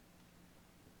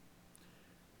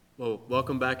Well,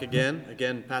 welcome back again.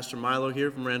 Again, Pastor Milo here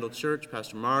from Randall Church.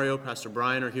 Pastor Mario, Pastor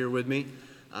Brian are here with me.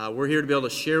 We're here to be able to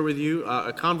share with you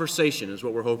a conversation is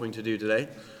what we're hoping to do today.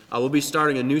 We'll be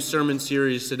starting a new sermon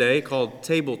series today called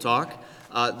Table Talk.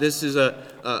 This is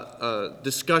a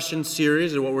discussion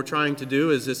series, and what we're trying to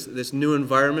do is this new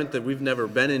environment that we've never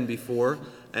been in before.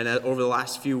 And over the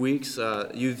last few weeks,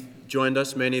 you've joined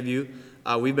us, many of you.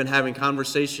 We've been having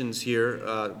conversations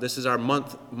here. This is our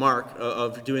month mark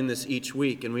of doing this each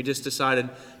week, and we just decided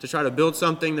to try to build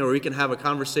something where we can have a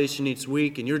conversation each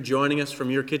week, and you're joining us from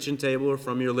your kitchen table or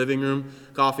from your living room,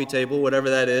 coffee table,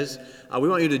 whatever that is. We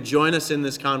want you to join us in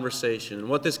this conversation. And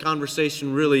what this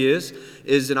conversation really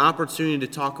is an opportunity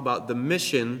to talk about the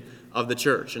mission of the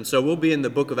church. And so we'll be in the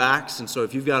book of Acts, and so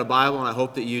if you've got a Bible, and I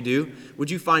hope that you do,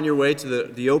 would you find your way to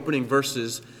the opening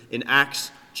verses in Acts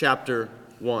chapter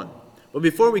 1. Well,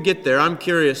 before we get there, I'm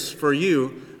curious for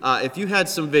you, if you had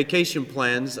some vacation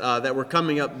plans that were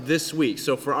coming up this week.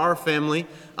 So for our family,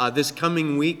 this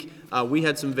coming week, we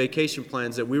had some vacation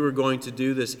plans that we were going to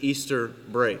do this Easter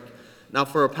break. Now,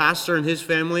 for a pastor and his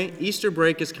family, Easter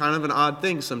break is kind of an odd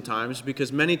thing sometimes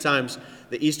because many times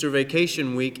the Easter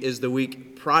vacation week is the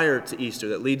week prior to Easter,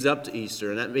 that leads up to Easter,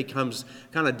 and that becomes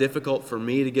kind of difficult for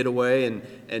me to get away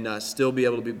and still be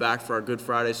able to be back for our Good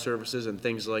Friday services and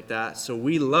things like that. So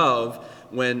we love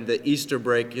when the Easter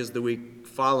break is the week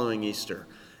following Easter.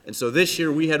 And so this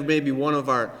year we had maybe one of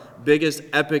our biggest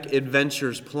epic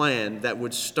adventures planned that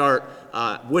would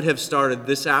have started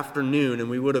this afternoon, and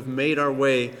we would have made our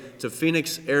way to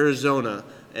Phoenix, Arizona,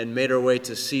 and made our way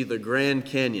to see the Grand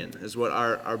Canyon is what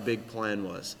our big plan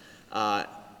was.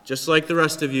 Just like the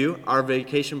rest of you, our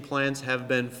vacation plans have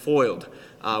been foiled.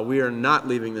 We are not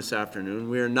leaving this afternoon.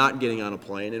 We are not getting on a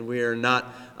plane, and we are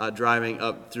not driving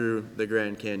up through the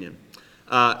Grand Canyon.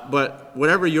 But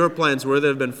whatever your plans were that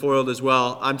have been foiled as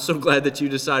well, I'm so glad that you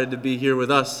decided to be here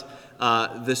with us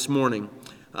this morning.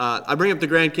 I bring up the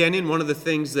Grand Canyon. One of the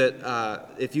things that,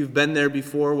 if you've been there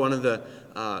before, one of the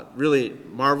really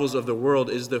marvels of the world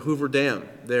is the Hoover Dam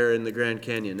there in the Grand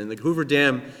Canyon. And the Hoover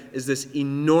Dam is this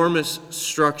enormous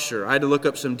structure. I had to look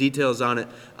up some details on it.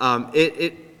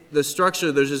 The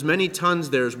structure, there's as many tons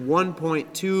there as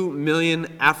 1.2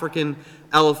 million African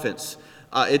elephants.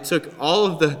 It took all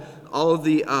of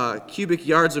the cubic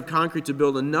yards of concrete to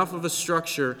build enough of a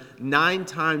structure 9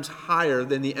 times higher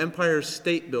than the Empire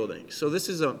State Building. So this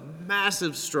is a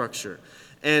massive structure,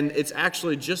 and it's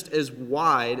actually just as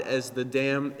wide as the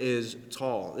dam is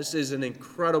tall. This is an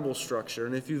incredible structure,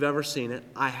 and if you've ever seen it,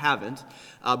 I haven't,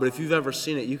 but if you've ever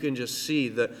seen it, you can just see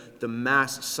the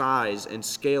mass size and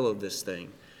scale of this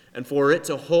thing. And for it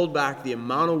to hold back the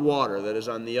amount of water that is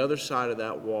on the other side of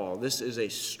that wall, this is a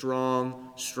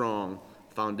strong, strong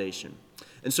foundation.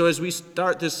 And so as we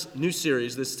start this new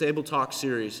series, this Table Talk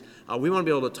series, we want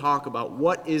to be able to talk about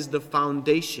what is the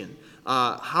foundation.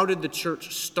 How did the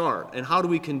church start? And how do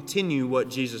we continue what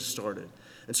Jesus started?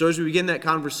 And so as we begin that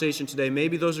conversation today,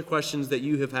 maybe those are questions that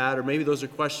you have had, or maybe those are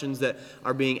questions that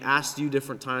are being asked you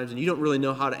different times, and you don't really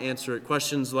know how to answer it.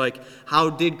 Questions like, how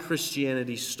did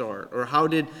Christianity start? Or how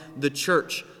did the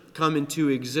church come into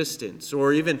existence?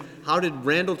 Or even, how did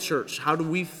Randall Church, how do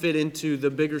we fit into the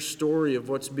bigger story of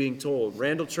what's being told?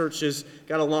 Randall Church has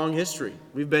got a long history.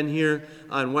 We've been here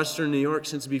in Western New York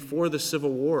since before the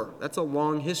Civil War. That's a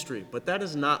long history, but that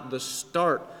is not the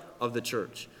start of the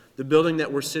church. The building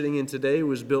that we're sitting in today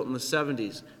was built in the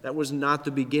 70s. That was not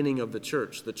the beginning of the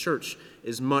church. The church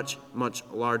is much, much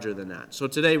larger than that. So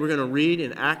today we're going to read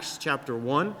in Acts chapter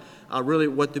 1, really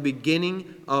what the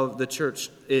beginning of the church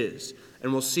is.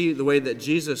 And we'll see the way that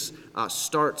Jesus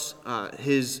starts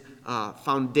his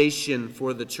foundation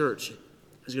for the church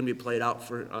is going to be played out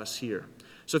for us here.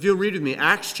 So if you'll read with me,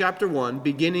 Acts chapter 1,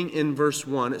 beginning in verse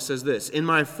 1, it says this: In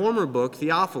my former book,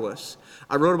 Theophilus,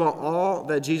 I wrote about all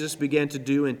that Jesus began to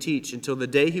do and teach until the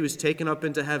day he was taken up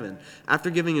into heaven, after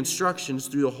giving instructions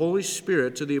through the Holy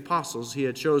Spirit to the apostles he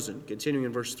had chosen. Continuing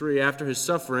in verse 3, after his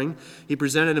suffering, he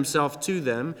presented himself to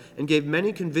them and gave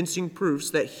many convincing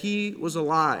proofs that he was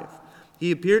alive.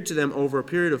 He appeared to them over a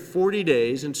period of 40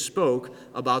 days and spoke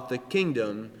about the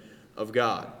kingdom of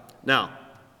God. Now,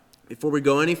 before we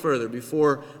go any further,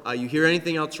 before you hear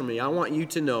anything else from me, I want you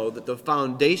to know that the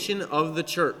foundation of the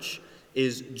church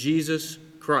is Jesus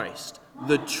Christ,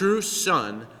 the true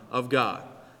Son of God.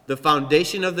 The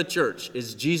foundation of the church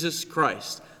is Jesus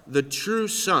Christ, the true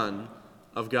Son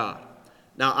of God.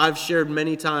 Now, I've shared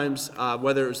many times,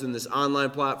 whether it was in this online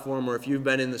platform or if you've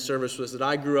been in the service with us, that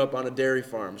I grew up on a dairy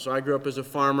farm. So I grew up as a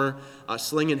farmer,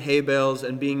 slinging hay bales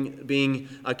and being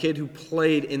a kid who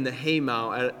played in the hay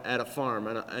mow at a farm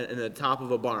and in the top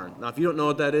of a barn. Now, if you don't know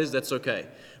what that is, that's okay.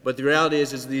 But the reality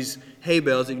is these hay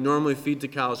bales that you normally feed to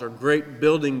cows are great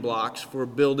building blocks for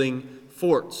building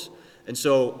forts. And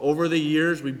so over the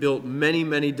years, we built many,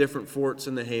 many different forts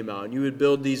in the hay mow. And you would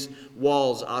build these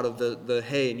walls out of the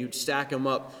hay, and you'd stack them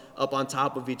up on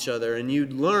top of each other. And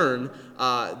you'd learn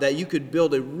that you could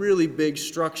build a really big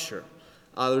structure.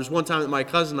 There was one time that my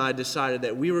cousin and I decided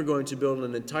that we were going to build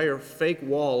an entire fake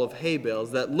wall of hay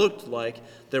bales that looked like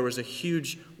there was a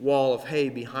huge wall of hay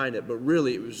behind it. But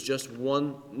really, it was just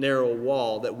one narrow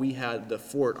wall that we had. The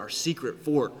fort, our secret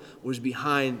fort, was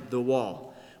behind the wall.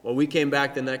 Well, we came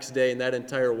back the next day, and that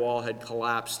entire wall had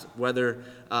collapsed. Whether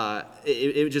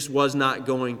it just was not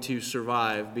going to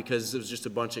survive because it was just a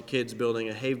bunch of kids building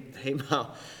a hay mow.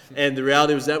 And the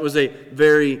reality was that was a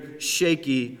very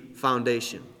shaky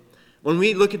foundation. When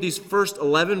we look at these first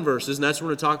 11 verses, and that's what we're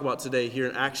going to talk about today here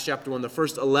in Acts chapter 1, the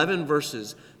first 11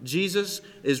 verses, Jesus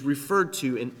is referred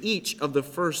to in each of the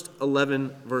first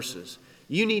 11 verses.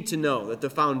 You need to know that the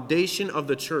foundation of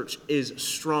the church is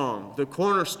strong. The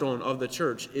cornerstone of the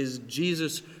church is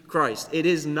Jesus Christ. It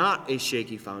is not a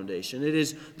shaky foundation. It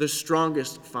is the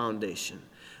strongest foundation.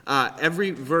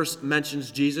 Every verse mentions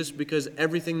Jesus because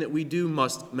everything that we do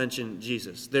must mention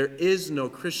Jesus. There is no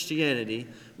Christianity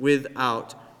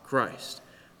without Christ.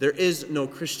 There is no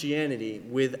Christianity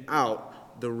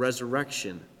without the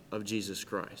resurrection of Jesus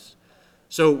Christ.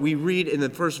 So we read in the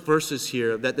first verses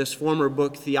here that this former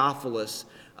book, Theophilus,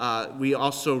 we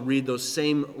also read those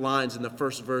same lines in the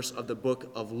first verse of the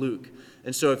book of Luke.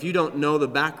 And so if you don't know the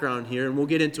background here, and we'll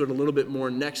get into it a little bit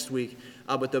more next week,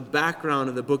 but the background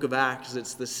of the book of Acts,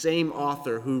 it's the same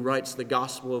author who writes the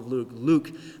Gospel of Luke.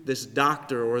 Luke, this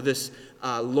doctor or this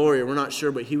lawyer, we're not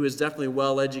sure, but he was definitely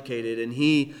well educated, and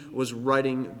he was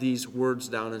writing these words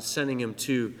down and sending them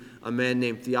to a man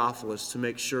named Theophilus to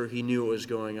make sure he knew what was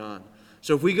going on.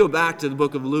 So if we go back to the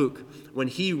book of Luke, when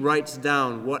he writes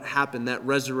down what happened that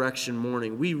resurrection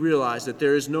morning, we realize that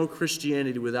there is no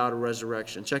Christianity without a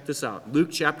resurrection. Check this out. Luke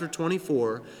chapter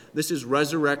 24, this is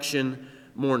resurrection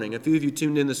morning. A few of you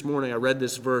tuned in this morning, I read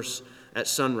this verse at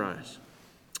sunrise.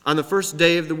 On the first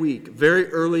day of the week, very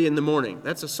early in the morning,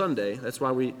 that's a Sunday, that's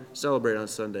why we celebrate on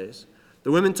Sundays, the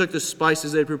women took the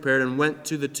spices they prepared and went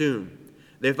to the tomb.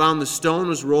 They found the stone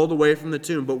was rolled away from the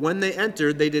tomb, but when they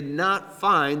entered, they did not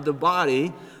find the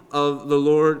body of the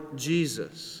Lord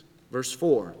Jesus. Verse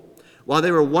 4. While they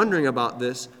were wondering about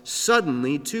this,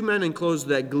 suddenly 2 men in clothes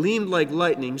that gleamed like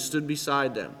lightning stood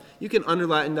beside them. You can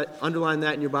underline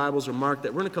that in your Bibles or mark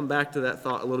that. We're going to come back to that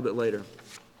thought a little bit later.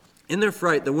 In their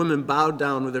fright, the women bowed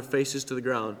down with their faces to the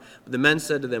ground. But the men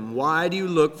said to them, "Why do you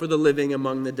look for the living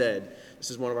among the dead?"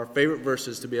 This is one of our favorite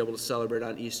verses to be able to celebrate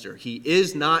on Easter. He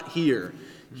is not here.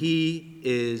 He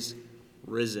is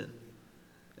risen.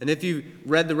 And if you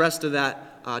read the rest of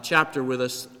that chapter with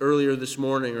us earlier this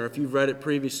morning, or if you've read it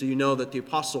previously, you know that the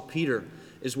Apostle Peter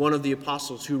is one of the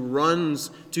apostles who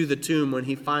runs to the tomb when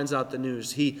he finds out the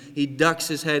news. He ducks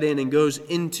his head in and goes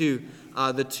into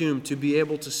the tomb to be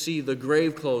able to see the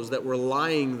grave clothes that were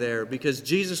lying there, because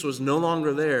Jesus was no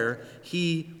longer there.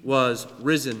 He was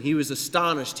risen. He was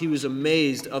astonished. He was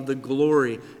amazed of the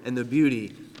glory and the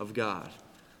beauty of God.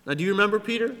 Now, do you remember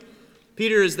Peter?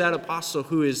 Peter is that apostle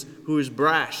who is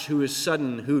brash, who is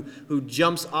sudden, who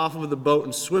jumps off of the boat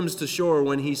and swims to shore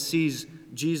when he sees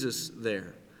Jesus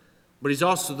there. But he's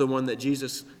also the one that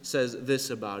Jesus says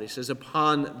this about. He says,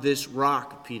 "Upon this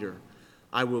rock, Peter,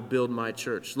 I will build my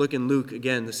church." Look in Luke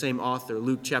again, the same author,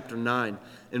 Luke chapter 9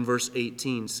 and verse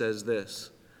 18 says this.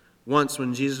 Once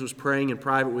when Jesus was praying in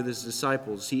private with his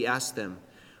disciples, he asked them,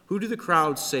 "Who do the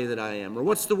crowds say that I am?" Or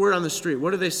what's the word on the street?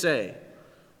 What do they say?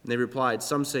 And they replied,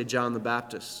 "Some say John the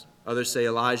Baptist, others say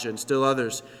Elijah, and still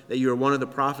others that you are one of the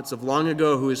prophets of long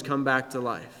ago who has come back to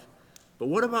life." "But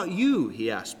what about you?"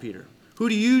 he asked Peter. "Who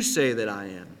do you say that I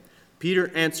am?"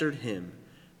 Peter answered him,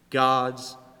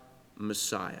 "God's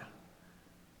Messiah."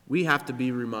 We have to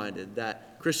be reminded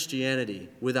that Christianity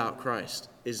without Christ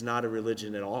is not a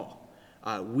religion at all.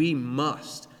 We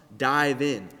must dive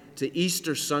in to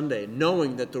Easter Sunday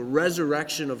knowing that the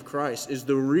resurrection of Christ is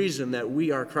the reason that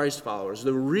we are Christ followers,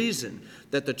 the reason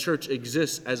that the church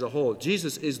exists as a whole.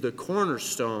 Jesus is the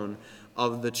cornerstone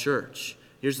of the church.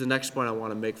 Here's the next point I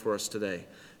want to make for us today.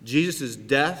 Jesus'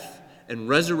 death and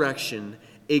resurrection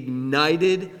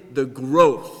ignited the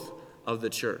growth of the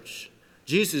church.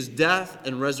 Jesus' death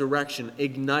and resurrection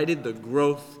ignited the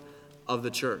growth of the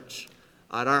church.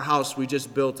 At our house, we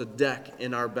just built a deck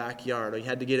in our backyard. We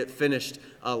had to get it finished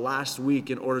last week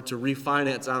in order to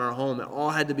refinance on our home. It all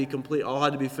had to be complete, all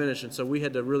had to be finished, and so we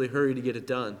had to really hurry to get it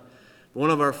done. One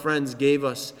of our friends gave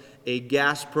us a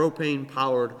gas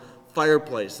propane-powered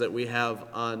fireplace that we have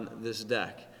on this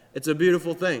deck. It's a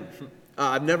beautiful thing.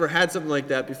 I've never had something like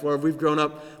that before. We've grown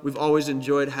up, we've always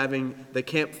enjoyed having the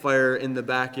campfire in the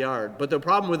backyard. But the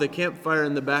problem with a campfire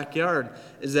in the backyard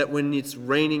is that when it's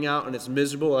raining out and it's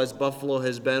miserable, as Buffalo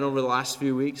has been over the last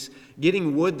few weeks,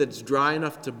 getting wood that's dry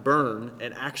enough to burn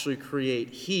and actually create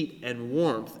heat and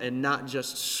warmth and not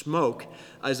just smoke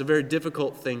is a very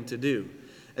difficult thing to do.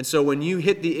 And so when you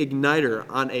hit the igniter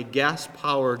on a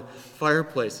gas-powered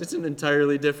fireplace, it's an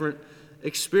entirely different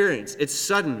experience. It's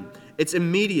sudden. It's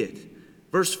immediate.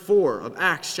 Verse 4 of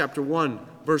Acts chapter 1,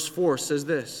 verse 4 says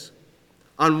this.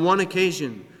 On one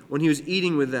occasion, when he was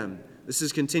eating with them, this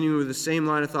is continuing with the same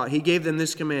line of thought, he gave them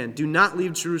this command, do not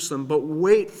leave Jerusalem, but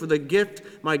wait for the gift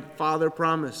my Father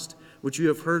promised, which you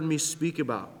have heard me speak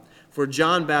about. For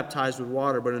John baptized with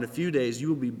water, but in a few days you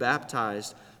will be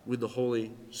baptized with the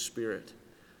Holy Spirit.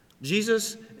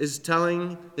 Jesus is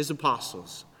telling his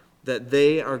apostles that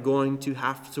they are going to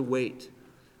have to wait.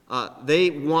 They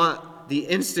want the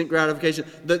instant gratification.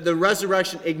 The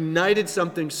resurrection ignited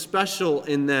something special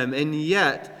in them, and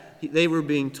yet they were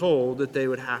being told that they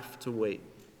would have to wait.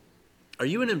 Are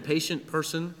you an impatient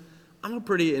person? I'm a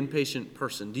pretty impatient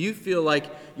person. Do you feel like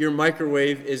your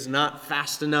microwave is not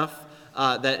fast enough,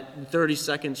 that 30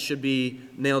 seconds should be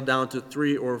nailed down to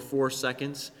 3 or 4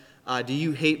 seconds? Do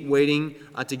you hate waiting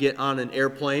to get on an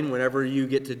airplane whenever you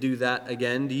get to do that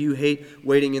again? Do you hate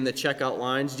waiting in the checkout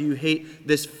lines? Do you hate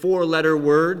this 4-letter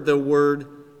word, the word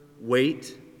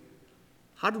wait?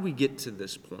 How do we get to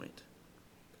this point?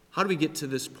 How do we get to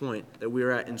this point that we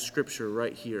are at in Scripture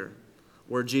right here,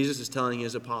 where Jesus is telling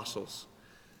his apostles,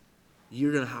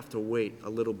 you're going to have to wait a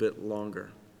little bit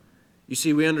longer? You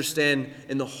see, we understand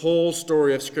in the whole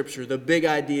story of Scripture, the big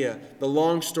idea, the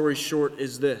long story short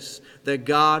is this, that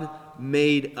God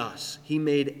made us. He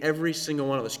made every single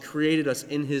one of us, created us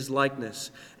in his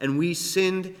likeness, and we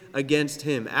sinned against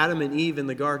him. Adam and Eve in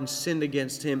the garden sinned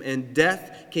against him, and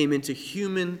death came into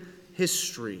human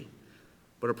history.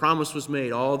 But a promise was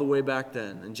made all the way back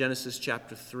then in Genesis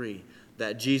chapter 3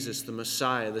 that Jesus, the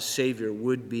Messiah, the Savior,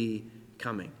 would be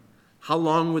coming. How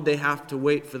long would they have to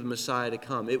wait for the Messiah to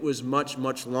come? It was much,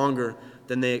 much longer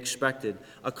than they expected.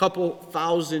 A couple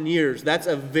thousand years. That's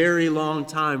a very long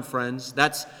time, friends.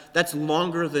 That's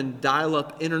longer than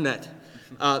dial-up internet.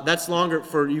 That's longer,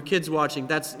 for you kids watching,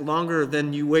 that's longer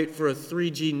than you wait for a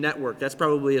 3G network. That's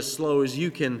probably as slow as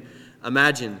you can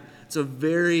imagine. It's a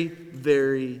very,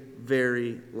 very,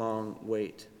 very long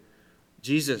wait.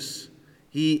 Jesus,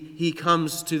 He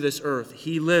comes to this earth.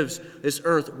 He lives this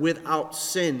earth without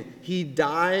sin. He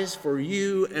dies for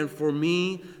you and for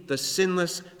me, the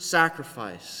sinless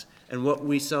sacrifice. And what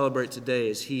we celebrate today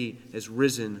is he has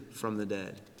risen from the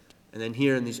dead. And then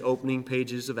here in these opening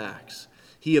pages of Acts,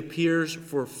 he appears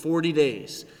for 40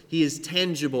 days. He is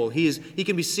tangible. He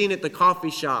can be seen at the coffee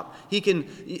shop.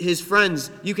 His friends,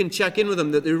 you can check in with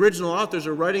them. The original authors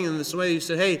are writing in this way. You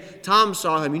said, hey, Tom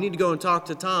saw him. You need to go and talk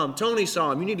to Tom. Tony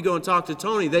saw him. You need to go and talk to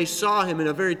Tony. They saw him in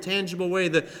a very tangible way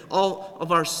that all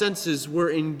of our senses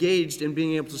were engaged in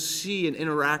being able to see and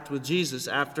interact with Jesus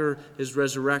after his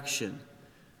resurrection.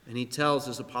 And he tells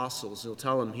his apostles, he'll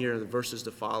tell them here in the verses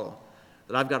to follow,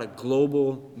 that I've got a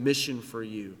global mission for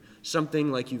you.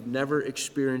 Something like you've never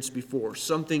experienced before.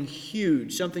 Something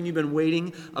huge. Something you've been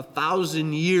waiting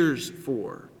 1,000 years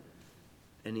for.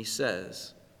 And he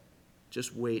says,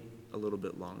 just wait a little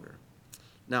bit longer.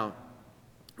 Now,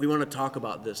 we want to talk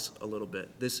about this a little bit.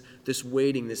 This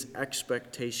waiting, this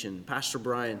expectation. Pastor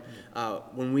Brian,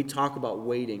 when we talk about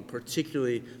waiting,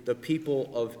 particularly the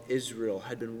people of Israel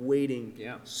had been waiting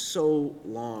so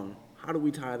long. How do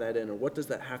we tie that in? Or what does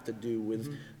that have to do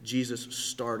with Jesus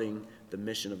starting the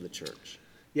mission of the church?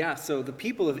 Yeah, so the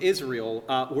people of Israel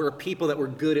were a people that were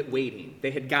good at waiting. They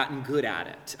had gotten good at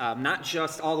it, not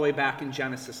just all the way back in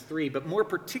Genesis 3, but more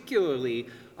particularly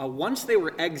once they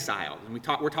were exiled. And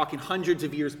we're talking hundreds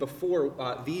of years before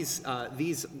these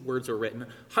words were written.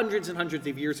 Hundreds and hundreds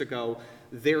of years ago,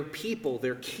 their people,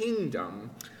 their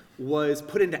kingdom, was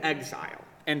put into exile.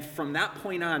 And from that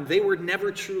point on, they were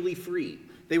never truly free.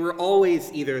 They were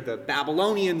always either the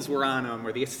Babylonians were on them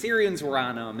or the Assyrians were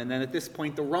on them, and then at this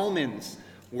point the Romans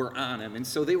were on them. And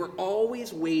so they were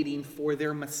always waiting for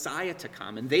their Messiah to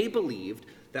come. And they believed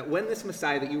that when this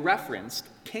Messiah that you referenced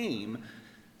came,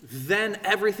 then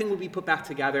everything would be put back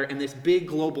together, and this big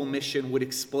global mission would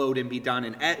explode and be done.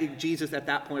 And Jesus, at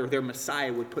that point, or their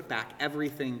Messiah, would put back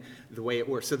everything the way it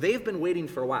was. So they've been waiting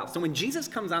for a while. So when Jesus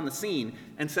comes on the scene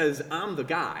and says, I'm the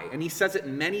guy, and he says it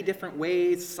in many different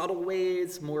ways, subtle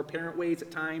ways, more apparent ways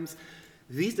at times,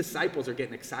 these disciples are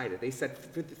getting excited. They said,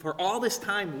 for all this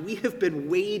time, we have been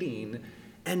waiting,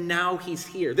 and now he's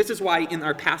here. This is why in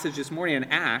our passage this morning in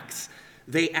Acts,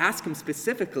 they ask him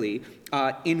specifically,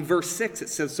 in verse 6, it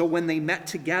says, so when they met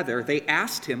together, they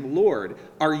asked him, Lord,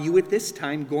 are you at this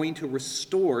time going to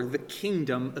restore the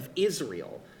kingdom of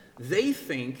Israel? They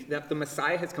think that the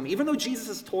Messiah has come. Even though Jesus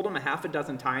has told them a half a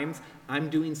dozen times, I'm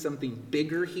doing something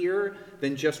bigger here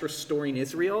than just restoring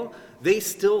Israel, they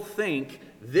still think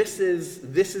this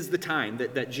is the time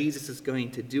that Jesus is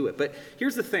going to do it. But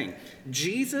here's the thing.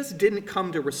 Jesus didn't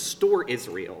come to restore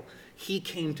Israel. He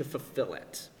came to fulfill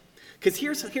it. Because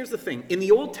here's the thing. In the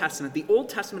Old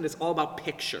Testament is all about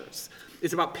pictures.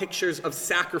 It's about pictures of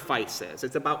sacrifices.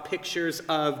 It's about pictures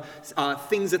of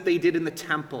things that they did in the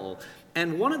temple.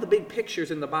 And one of the big pictures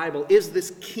in the Bible is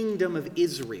this kingdom of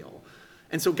Israel.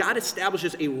 And so God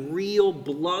establishes a real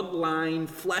bloodline,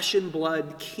 flesh and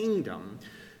blood kingdom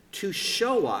to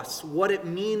show us what it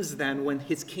means then when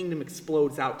his kingdom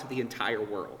explodes out to the entire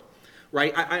world.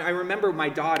 Right? I remember my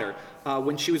daughter,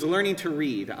 when she was learning to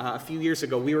read a few years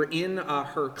ago, we were in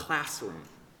her classroom.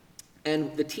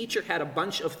 And the teacher had a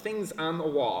bunch of things on the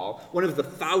wall, one of the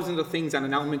thousands of things on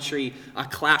an elementary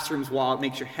classroom's wall. It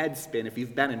makes your head spin if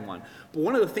you've been in one. But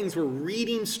one of the things were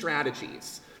reading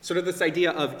strategies. Sort of this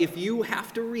idea of if you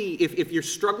have to read, if you're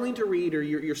struggling to read or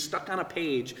you're stuck on a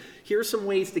page, here are some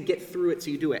ways to get through it so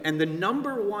you do it. And the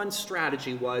number one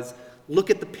strategy was look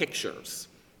at the pictures.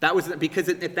 That was because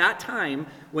at that time,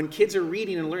 when kids are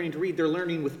reading and learning to read, they're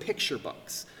learning with picture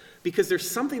books. Because there's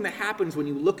something that happens when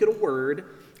you look at a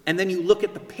word and then you look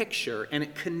at the picture and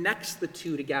it connects the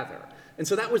two together. And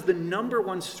so that was the number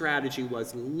one strategy,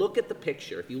 was look at the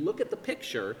picture. If you look at the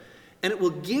picture and it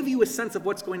will give you a sense of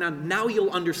what's going on, now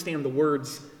you'll understand the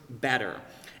words better.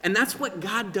 And that's what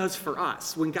God does for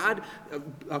us. When God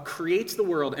creates the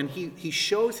world and he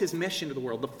shows his mission to the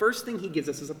world, the first thing he gives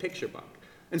us is a picture book.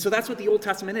 And so that's what the Old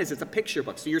Testament is. It's a picture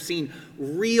book. So you're seeing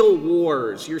real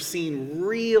wars. You're seeing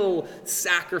real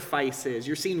sacrifices.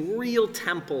 You're seeing real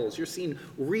temples. You're seeing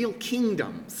real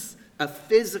kingdoms, a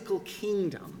physical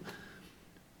kingdom.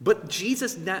 But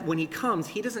Jesus, when he comes,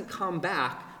 he doesn't come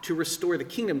back to restore the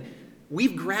kingdom.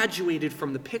 We've graduated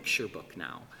from the picture book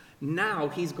now. Now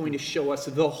he's going to show us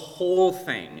the whole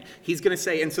thing. He's going to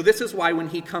say, and so this is why when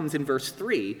he comes in verse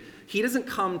 3, he doesn't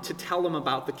come to tell them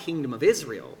about the kingdom of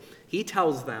Israel. He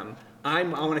tells them, I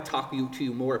want to talk to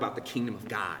you more about the kingdom of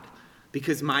God.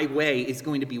 Because my way is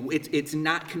going to be, it's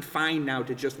not confined now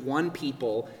to just one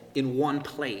people in one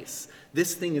place.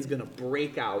 This thing is going to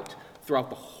break out throughout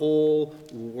the whole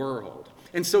world.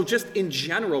 And so just in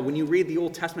general, when you read the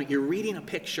Old Testament, you're reading a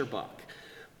picture book.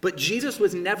 But Jesus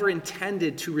was never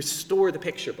intended to restore the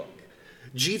picture book.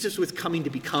 Jesus was coming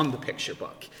to become the picture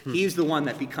book. He's the one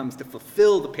that becomes to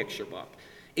fulfill the picture book,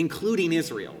 including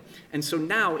Israel. And so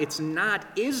now it's not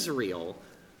Israel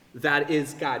that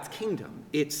is God's kingdom.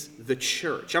 It's the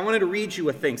church. I wanted to read you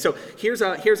a thing. So here's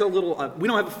a little, we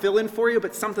don't have a fill-in for you,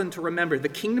 but something to remember. The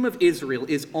kingdom of Israel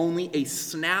is only a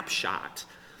snapshot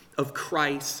of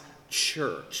Christ's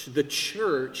church. The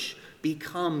church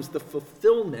becomes the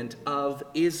fulfillment of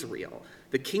Israel.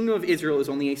 The kingdom of Israel is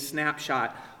only a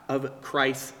snapshot of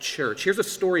Christ's church. Here's a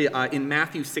story in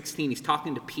Matthew 16. He's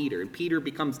talking to Peter, and Peter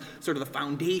becomes sort of the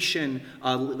foundational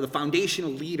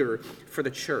leader for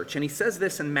the church. And he says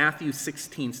this in Matthew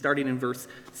 16, starting in verse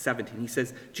 17. He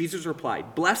says, Jesus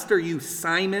replied, "Blessed are you,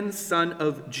 Simon, son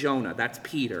of Jonah," that's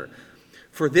Peter,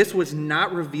 "for this was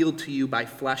not revealed to you by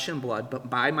flesh and blood, but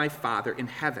by my Father in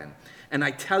heaven. And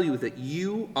I tell you that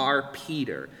you are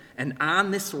Peter, and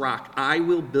on this rock I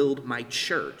will build my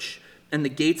church, and the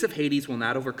gates of Hades will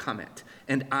not overcome it.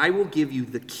 And I will give you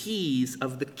the keys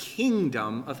of the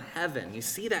kingdom of heaven." You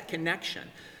see that connection?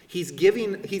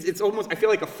 It's almost, I feel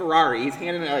like a Ferrari. He's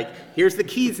handing it like, here's the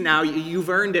keys now. You've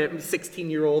earned it,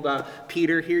 16-year-old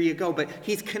Peter, here you go. But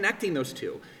he's connecting those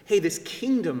two. Hey, this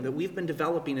kingdom that we've been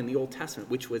developing in the Old Testament,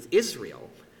 which was Israel,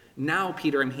 now,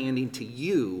 Peter, I'm handing to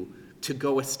you to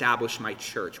go establish my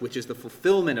church, which is the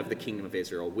fulfillment of the kingdom of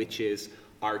Israel, which is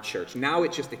our church. Now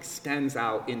it just extends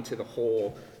out into the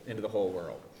whole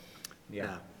world.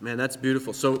 Yeah, man, that's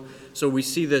beautiful. So we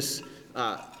see this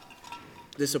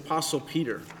this apostle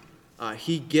Peter.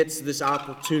 He gets this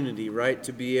opportunity, right,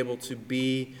 to be able to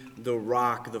be the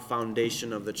rock, the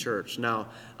foundation of the church. Now,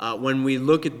 when we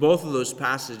look at both of those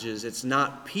passages, it's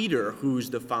not Peter who's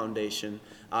the foundation.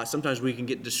 sometimes we can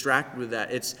get distracted with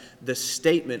that. It's the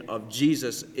statement of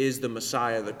Jesus is the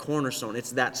Messiah, the cornerstone.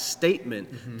 It's that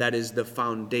statement that is the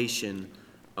foundation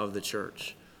of the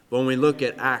church. But when we look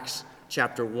at Acts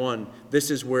chapter 1,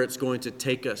 this is where it's going to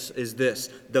take us, is this.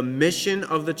 The mission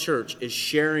of the church is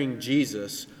sharing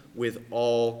Jesus with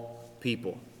all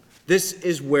people. This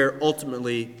is where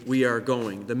ultimately we are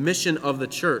going. The mission of the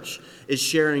church is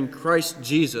sharing Christ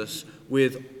Jesus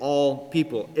with all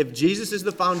people. If Jesus is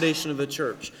the foundation of the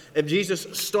church, if Jesus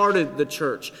started the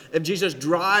church, if Jesus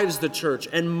drives the church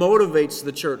and motivates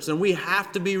the church, then we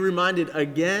have to be reminded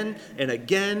again and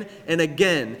again and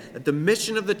again that the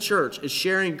mission of the church is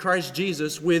sharing Christ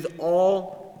Jesus with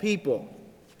all people.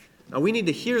 Now we need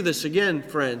to hear this again,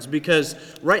 friends, because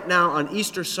right now on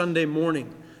Easter Sunday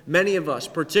morning, many of us,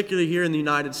 particularly here in the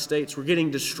United States, we're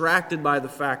getting distracted by the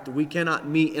fact that we cannot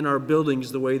meet in our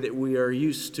buildings the way that we are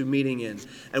used to meeting in.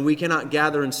 And we cannot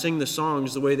gather and sing the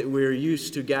songs the way that we are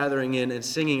used to gathering in and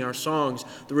singing our songs.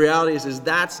 The reality is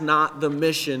that's not the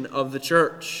mission of the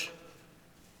church.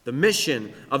 The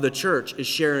mission of the church is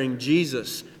sharing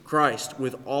Jesus Christ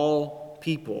with all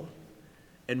people.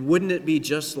 And wouldn't it be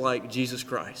just like Jesus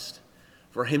Christ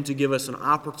for him to give us an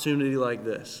opportunity like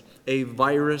this, a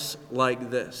virus like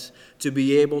this, to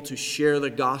be able to share the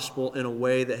gospel in a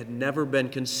way that had never been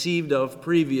conceived of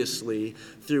previously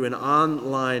through an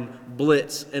online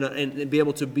blitz, and be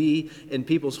able to be in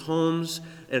people's homes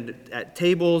and at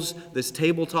tables, this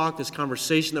table talk, this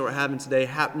conversation that we're having today,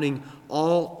 happening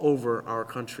all over our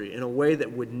country in a way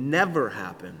that would never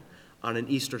happen on an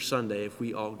Easter Sunday if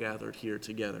we all gathered here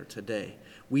together today.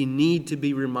 We need to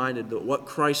be reminded that what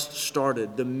Christ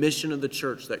started, the mission of the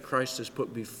church that Christ has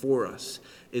put before us,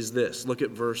 is this. Look at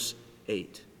verse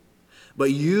 8.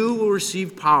 But you will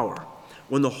receive power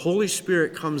when the Holy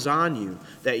Spirit comes on you,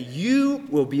 that you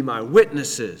will be my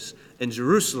witnesses in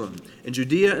Jerusalem, in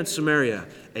Judea and Samaria,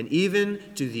 and even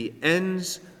to the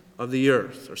ends of the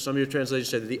earth. Or some of your translations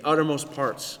say the uttermost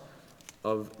parts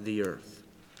of the earth.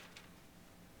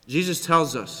 Jesus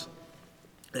tells us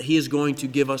that he is going to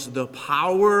give us the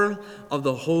power of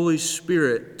the Holy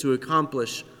Spirit to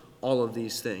accomplish all of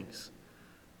these things.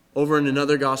 Over in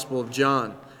another Gospel of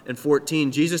John, in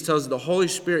 14, Jesus tells the Holy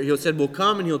Spirit, he said, will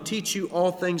come and he'll teach you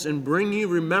all things and bring you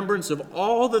remembrance of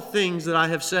all the things that I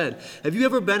have said. Have you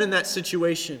ever been in that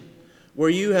situation where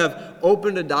you have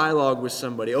opened a dialogue with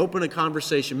somebody, opened a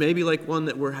conversation, maybe like one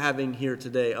that we're having here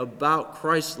today, about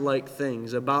Christ-like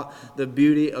things, about the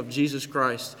beauty of Jesus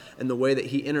Christ and the way that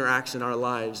he interacts in our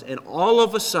lives, and all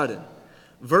of a sudden,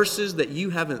 verses that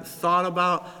you haven't thought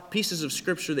about, pieces of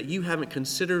scripture that you haven't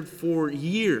considered for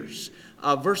years,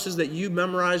 verses that you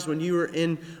memorized when you were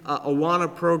in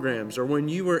Awana programs or when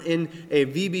you were in a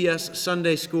VBS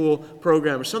Sunday school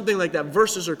program or something like that.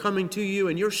 Verses are coming to you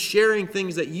and you're sharing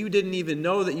things that you didn't even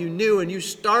know that you knew, and you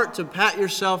start to pat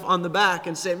yourself on the back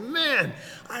and say, man,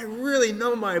 I really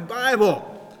know my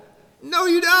Bible. No,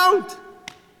 you don't.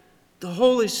 The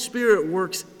Holy Spirit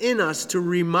works in us to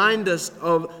remind us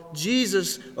of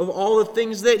Jesus, of all the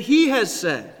things that he has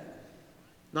said,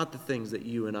 not the things that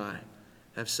you and I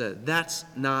have said. That's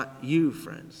not you,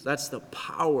 friends. That's the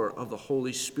power of the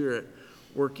Holy Spirit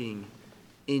working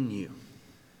in you.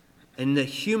 And the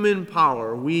human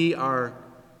power, we are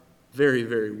very,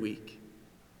 very weak.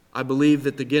 I believe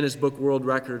that the Guinness Book World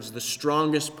Records, the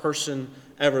strongest person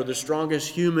ever, the strongest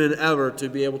human ever to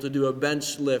be able to do a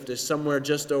bench lift is somewhere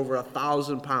just over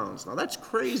 1,000 pounds. Now that's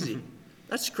crazy.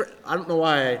 I don't know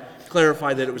why I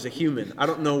clarified that it was a human. I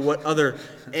don't know what other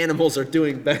animals are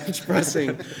doing bench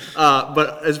pressing.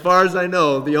 But as far as I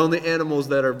know, the only animals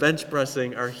that are bench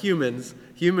pressing are humans,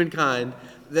 humankind.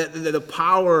 The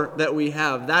power that we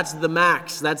have, that's the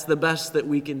max. That's the best that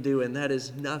we can do. And that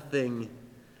is nothing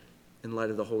in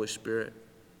light of the Holy Spirit.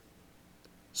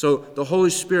 So the Holy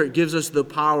Spirit gives us the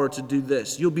power to do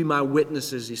this. You'll be my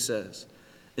witnesses, he says,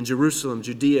 in Jerusalem,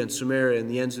 Judea, and Samaria, and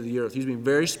the ends of the earth. He's being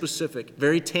very specific,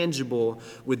 very tangible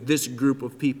with this group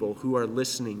of people who are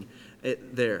listening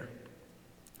there.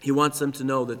 He wants them to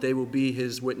know that they will be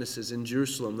his witnesses in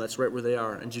Jerusalem. That's right where they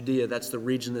are. In Judea, that's the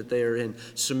region that they are in.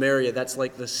 Samaria, that's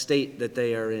like the state that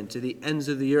they are in. To the ends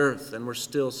of the earth, and we're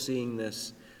still seeing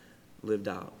this lived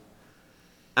out.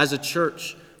 As a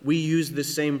church, we use the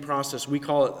same process. We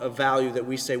call it a value that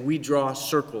we say we draw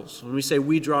circles. When we say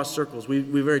we draw circles, we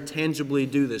very tangibly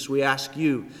do this. We ask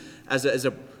you as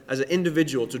an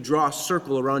individual to draw a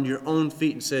circle around your own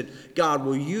feet and say, God,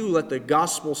 will you let the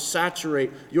gospel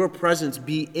saturate your presence,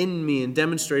 be in me and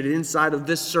demonstrated inside of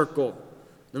this circle?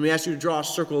 Let me ask you to draw a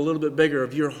circle a little bit bigger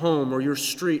of your home or your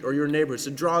street or your neighborhood.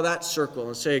 So draw that circle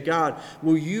and say, God,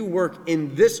 will you work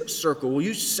in this circle? Will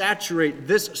you saturate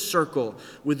this circle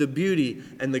with the beauty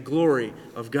and the glory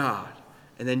of God?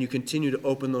 And then you continue to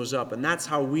open those up. And that's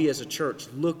how we as a church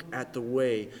look at the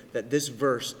way that this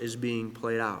verse is being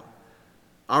played out.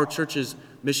 Our church's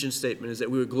mission statement is that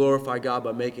we would glorify God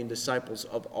by making disciples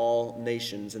of all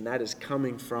nations. And that is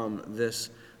coming from this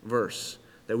verse.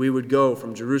 That we would go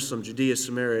from Jerusalem, Judea,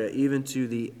 Samaria, even to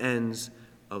the ends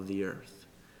of the earth.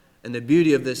 And the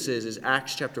beauty of this is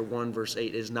Acts chapter 1, verse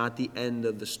 8 is not the end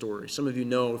of the story. Some of you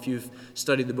know, if you've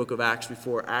studied the book of Acts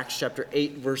before, Acts chapter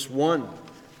 8, verse 1,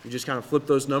 you just kind of flip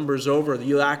those numbers over,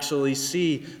 you'll actually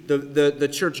see the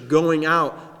church going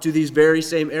out to these very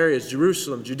same areas,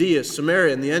 Jerusalem, Judea,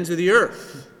 Samaria, and the ends of the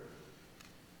earth.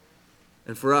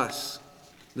 And for us,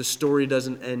 the story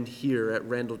doesn't end here at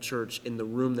Randall Church in the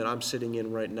room that I'm sitting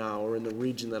in right now or in the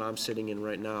region that I'm sitting in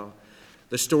right now.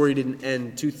 The story didn't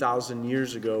end 2,000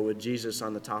 years ago with Jesus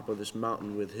on the top of this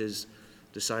mountain with his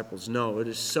disciples. No, it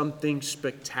is something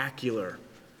spectacular.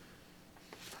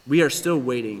 We are still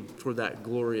waiting for that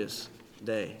glorious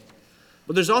day.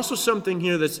 But there's also something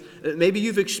here that's, maybe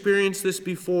you've experienced this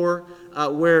before,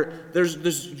 where there's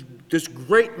this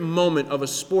great moment of a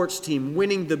sports team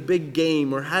winning the big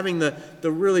game or having the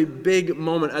really big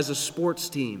moment as a sports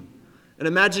team. And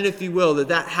imagine, if you will,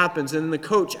 that happens, and then the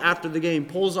coach after the game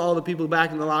pulls all the people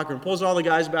back in the locker room, pulls all the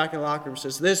guys back in the locker room,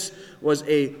 says, this was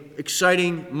a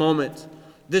exciting moment.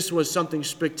 This was something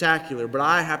spectacular, but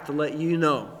I have to let you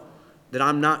know that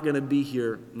I'm not going to be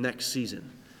here next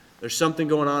season. There's something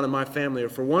going on in my family, or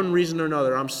for one reason or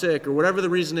another, I'm sick, or whatever the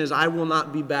reason is, I will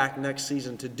not be back next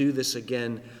season to do this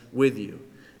again with you.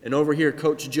 And over here,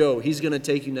 Coach Joe, he's going to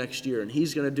take you next year, and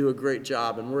he's going to do a great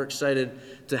job, and we're excited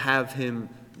to have him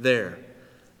there.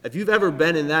 If you've ever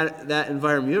been in that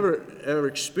environment, you ever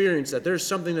experienced that, there's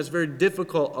something that's very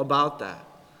difficult about that.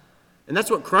 And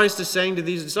that's what Christ is saying to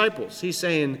these disciples. He's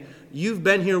saying, you've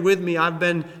been here with me. I've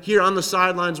been here on the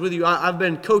sidelines with you. I've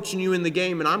been coaching you in the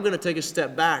game, and I'm going to take a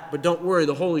step back. But don't worry,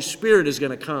 the Holy Spirit is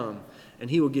going to come, and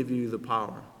he will give you the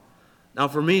power. Now,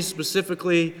 for me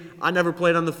specifically, I never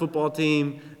played on the football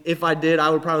team. If I did, I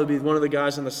would probably be one of the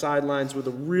guys on the sidelines with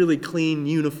a really clean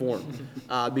uniform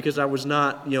because I was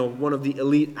not, one of the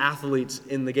elite athletes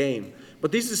in the game.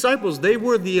 But these disciples, they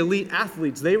were the elite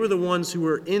athletes. They were the ones who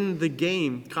were in the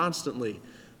game constantly.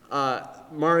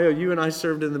 Mario, you and I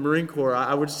served in the Marine Corps.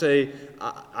 I would say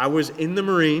I was in the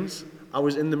Marines. I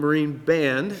was in the Marine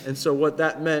band. And so what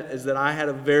that meant is that I had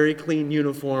a very clean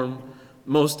uniform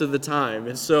most of the time.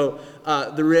 And so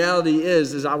the reality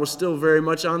is I was still very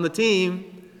much on the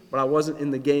team, but I wasn't in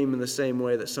the game in the same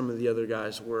way that some of the other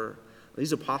guys were.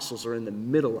 These apostles are in the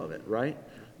middle of it, right?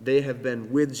 They have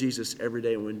been with Jesus every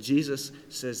day. And when Jesus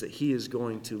says that he is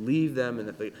going to leave them and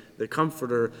that the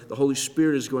Comforter, the Holy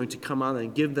Spirit, is going to come on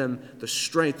and give them the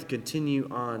strength to continue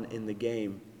on in the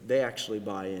game, they actually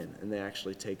buy in and they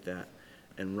actually take that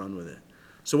and run with it.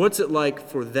 So what's it like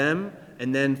for them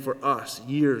and then for us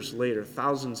years later,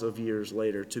 thousands of years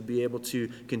later, to be able to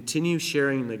continue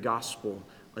sharing the gospel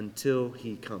until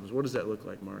he comes? What does that look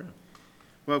like, Mario?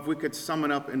 Well, if we could sum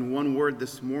it up in one word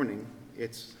this morning,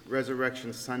 it's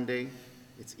Resurrection Sunday,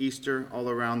 it's Easter all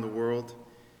around the world.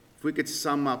 If we could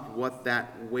sum up what that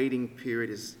waiting period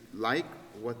is like,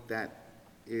 what that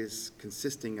is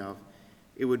consisting of,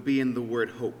 it would be in the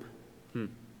word hope.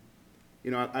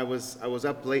 I was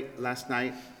up late last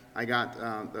night. I got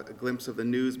a glimpse of the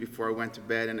news before I went to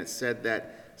bed, and it said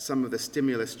that some of the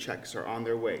stimulus checks are on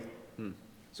their way.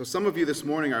 So some of you this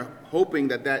morning are hoping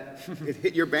that it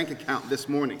hit your bank account this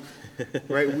morning,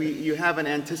 right? You have an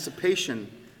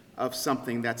anticipation of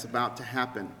something that's about to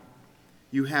happen.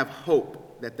 You have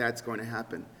hope that that's going to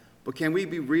happen. But can we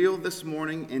be real this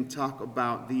morning and talk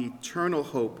about the eternal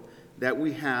hope that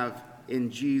we have in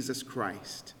Jesus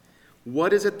Christ?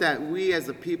 What is it that we as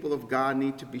the people of God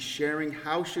need to be sharing?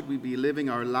 How should we be living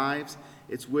our lives?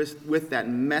 It's with that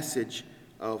message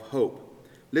of hope.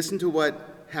 Listen to what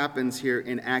happens here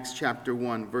in Acts chapter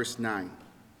 1, verse 9.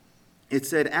 It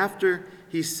said, after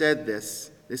he said this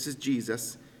is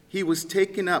Jesus, he was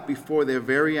taken up before their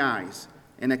very eyes,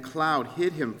 and a cloud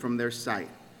hid him from their sight.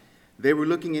 They were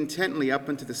looking intently up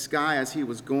into the sky as he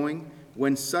was going,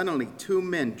 when suddenly 2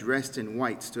 men dressed in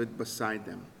white stood beside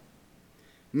them.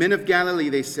 Men of Galilee,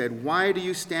 they said, why do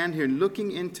you stand here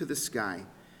looking into the sky?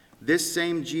 This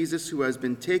same Jesus who has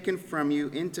been taken from you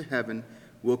into heaven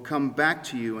will come back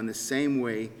to you in the same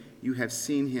way you have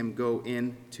seen him go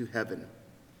into heaven.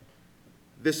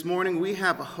 This morning we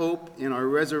have a hope in our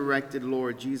resurrected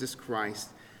Lord Jesus Christ,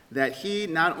 that he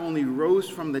not only rose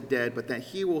from the dead, but that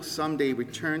he will someday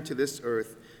return to this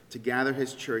earth to gather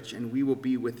his church, and we will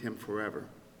be with him forever.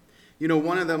 You know,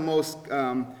 one of the most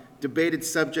debated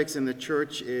subjects in the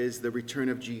church is the return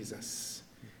of Jesus.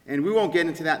 And we won't get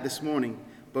into that this morning,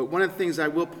 but one of the things I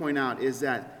will point out is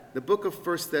that the book of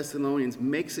 1 Thessalonians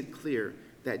makes it clear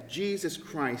that Jesus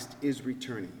Christ is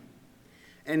returning.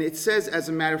 And it says, as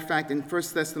a matter of fact, in 1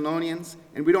 Thessalonians,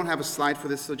 and we don't have a slide for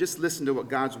this, so just listen to what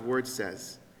God's word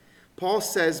says. Paul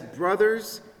says,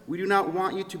 "Brothers, we do not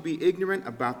want you to be ignorant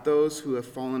about those who have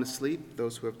fallen asleep,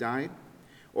 those who have died,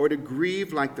 or to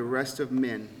grieve like the rest of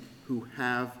men who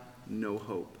have no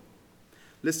hope."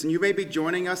 Listen, you may be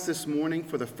joining us this morning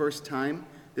for the first time.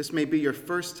 This may be your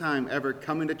first time ever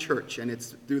coming to church, and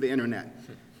it's through the internet.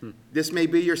 This may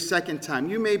be your second time.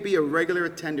 You may be a regular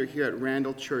attender here at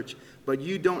Randall Church, but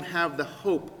you don't have the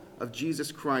hope of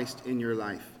Jesus Christ in your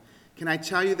life. Can I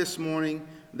tell you this morning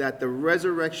that the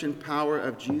resurrection power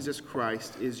of Jesus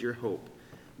Christ is your hope?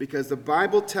 Because the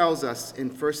Bible tells us in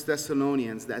 1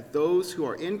 Thessalonians that those who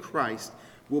are in Christ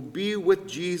will be with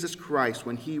Jesus Christ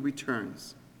when he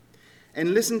returns.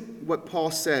 And listen what Paul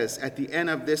says at the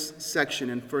end of this section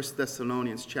in 1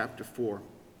 Thessalonians chapter 4.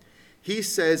 He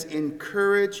says,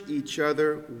 "Encourage each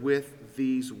other with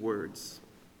these words."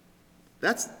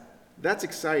 That's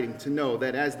exciting to know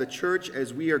that as the church,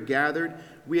 as we are gathered,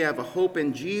 we have a hope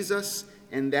in Jesus,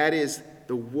 and that is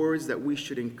the words that we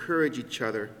should encourage each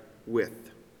other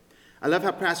with. I love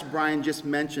how Pastor Brian just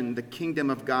mentioned the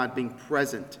kingdom of God being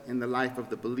present in the life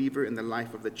of the believer, in the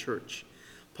life of the church.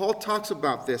 Paul talks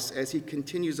about this as he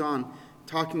continues on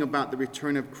talking about the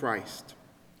return of Christ.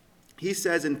 He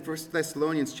says in 1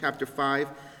 Thessalonians chapter 5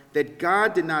 that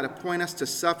God did not appoint us to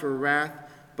suffer wrath,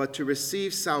 but to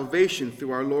receive salvation through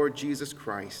our Lord Jesus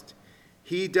Christ.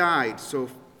 He died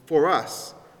for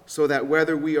us, so that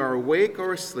whether we are awake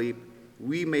or asleep,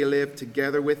 we may live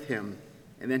together with him.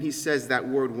 And then he says that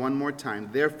word one more time.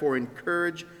 "Therefore,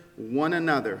 encourage one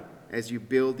another as you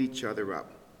build each other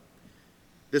up."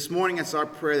 This morning, it's our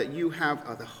prayer that you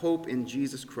have the hope in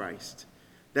Jesus Christ,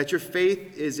 that your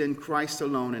faith is in Christ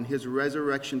alone and his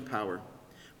resurrection power.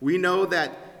 We know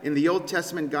that in the Old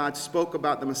Testament, God spoke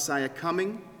about the Messiah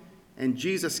coming, and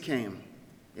Jesus came.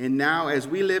 And now, as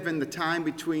we live in the time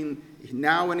between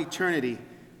now and eternity,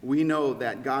 we know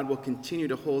that God will continue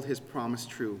to hold his promise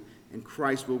true, and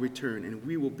Christ will return, and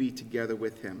we will be together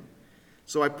with him.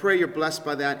 So I pray you're blessed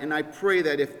by that, and I pray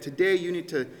that if today you need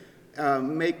to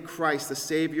make Christ the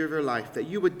Savior of your life, that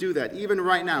you would do that, even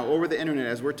right now, over the internet,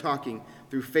 as we're talking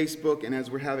through Facebook and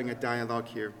as we're having a dialogue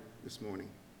here this morning.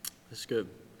 That's good.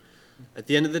 At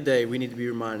the end of the day, we need to be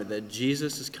reminded that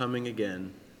Jesus is coming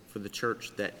again for the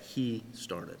church that he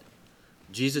started.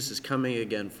 Jesus is coming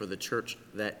again for the church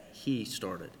that he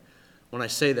started. When I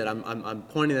say that, I'm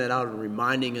pointing that out and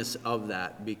reminding us of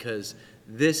that, because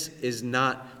this is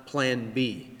not plan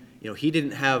B. You know, he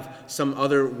didn't have some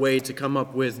other way to come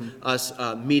up with us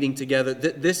meeting together.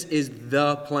 This is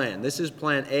the plan. This is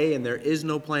plan A, and there is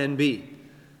no plan B.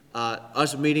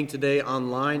 Us meeting today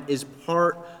online is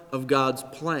part of God's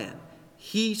plan.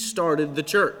 He started the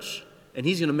church, and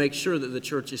he's going to make sure that the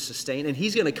church is sustained, and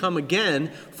he's going to come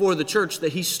again for the church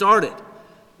that he started.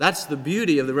 That's the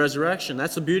beauty of the resurrection.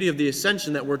 That's the beauty of the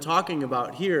ascension that we're talking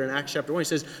about here in Acts chapter 1. He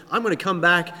says, "I'm going to come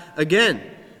back again."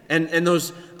 And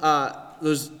those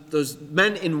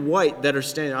men in white that are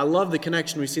standing, I love the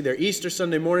connection we see there. Easter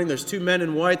Sunday morning, there's two men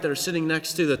in white that are sitting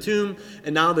next to the tomb,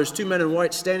 and now there's two men in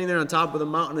white standing there on top of the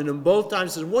mountain, and in both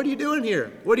times it says, "What are you doing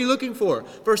here? What are you looking for?"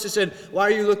 First it said, "Why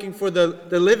are you looking for the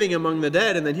living among the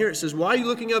dead?" And then here it says, "Why are you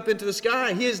looking up into the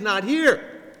sky? He is not here.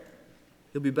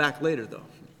 He'll be back later, though."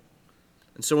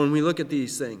 And so when we look at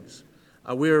these things,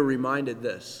 we are reminded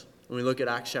this. When we look at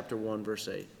Acts chapter 1, verse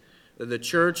 8, that the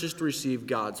church is to receive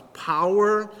God's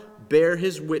power, bear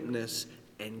his witness,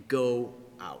 and go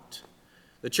out.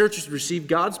 The church is to receive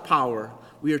God's power.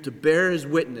 We are to bear his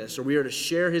witness, or we are to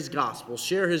share his gospel,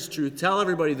 share his truth, tell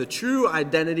everybody the true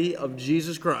identity of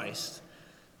Jesus Christ,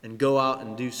 and go out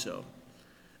and do so.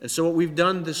 And so what we've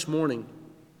done this morning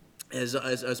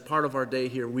as part of our day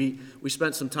here, we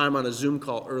spent some time on a Zoom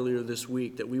call earlier this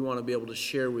week that we want to be able to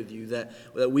share with you, that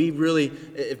we really,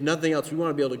 if nothing else, we want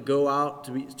to be able to go out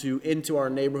into our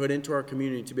neighborhood, into our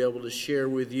community, to be able to share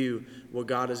with you what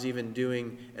God is even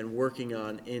doing and working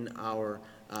on in our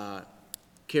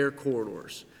care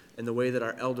corridors, and the way that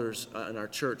our elders in our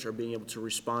church are being able to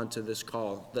respond to this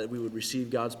call, that we would receive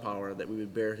God's power, that we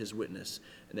would bear his witness,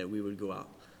 and that we would go out.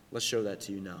 Let's show that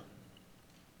to you now.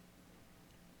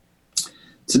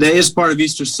 Today, as part of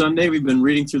Easter Sunday, we've been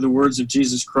reading through the words of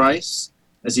Jesus Christ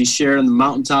as he shared in the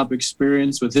mountaintop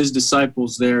experience with his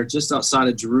disciples there just outside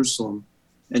of Jerusalem.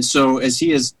 And so as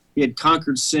he had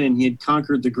conquered sin, he had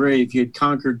conquered the grave, he had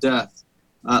conquered death.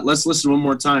 Let's listen one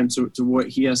more time to what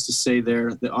he has to say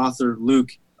there. The author,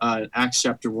 Luke, Acts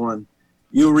chapter 1.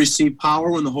 You will receive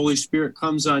power when the Holy Spirit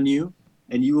comes on you,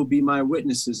 and you will be my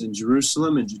witnesses in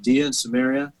Jerusalem and Judea and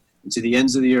Samaria and to the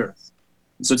ends of the earth.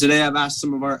 And so today I've asked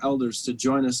some of our elders to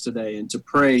join us today and to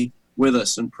pray with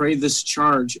us and pray this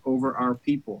charge over our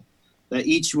people, that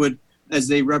each would, as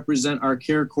they represent our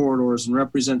care corridors and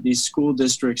represent these school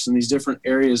districts and these different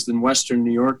areas in Western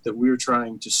New York that we're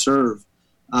trying to serve.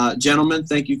 Gentlemen,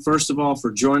 thank you first of all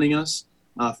for joining us.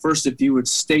 First, if you would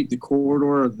state the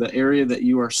corridor of the area that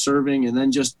you are serving, and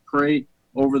then just pray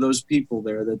over those people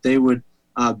there, that they would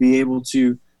be able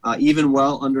to, even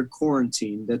while under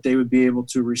quarantine, that they would be able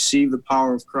to receive the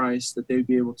power of Christ, that they would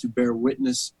be able to bear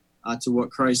witness to what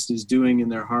Christ is doing in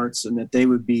their hearts, and that they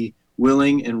would be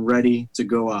willing and ready to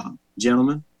go out.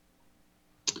 Gentlemen?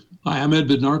 Hi, I'm Ed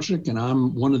Bednarczyk, and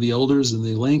I'm one of the elders in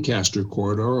the Lancaster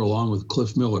corridor, along with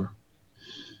Cliff Miller.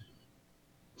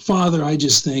 Father, I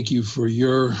just thank you for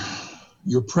your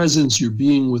presence, your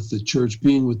being with the church,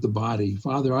 being with the body.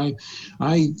 Father,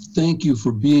 I thank you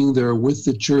for being there with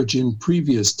the church in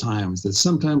previous times that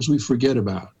sometimes we forget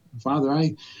about. Father,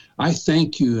 I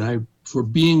thank you for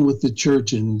being with the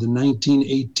church in the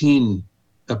 1918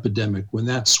 epidemic when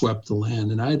that swept the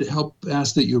land. And I'd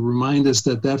ask that you remind us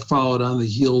that followed on the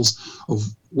heels of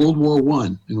World War I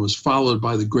and was followed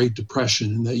by the Great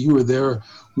Depression, and that you were there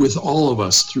with all of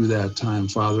us through that time,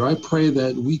 Father. I pray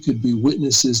that we could be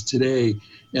witnesses today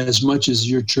as much as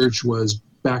your church was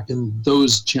back in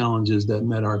those challenges that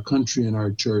met our country and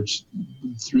our church,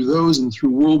 through those and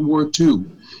through World War II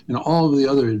and all of the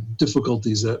other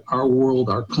difficulties that our world,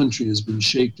 our country has been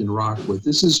shaped and rocked with.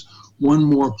 This is one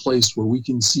more place where we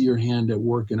can see your hand at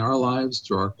work in our lives,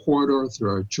 through our corridor, through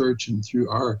our church, and through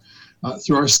our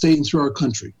state and through our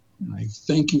country. And I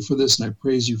thank you for this, and I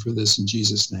praise you for this in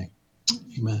Jesus' name.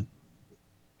 Amen.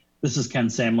 This is Ken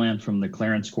Samland from the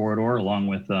Clarence Corridor, along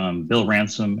with Bill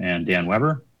Ransom and Dan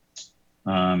Weber.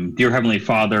 Dear Heavenly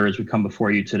Father, as we come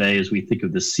before you today, as we think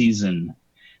of this season,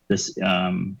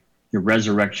 your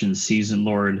resurrection season,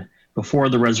 Lord, before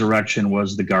the resurrection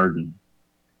was the garden.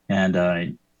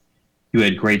 And you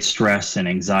had great stress and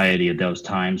anxiety at those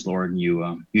times, Lord, and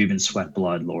you even sweat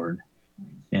blood, Lord.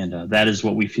 And that is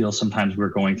what we feel sometimes we're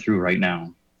going through right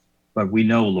now. But we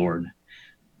know, Lord,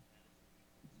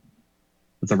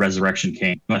 that the resurrection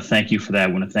came. I want to thank you for that.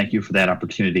 I want to thank you for that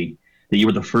opportunity, that you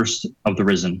were the first of the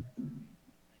risen,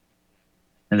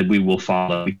 and that we will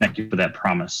follow. We thank you for that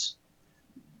promise.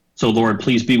 So, Lord,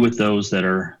 please be with those that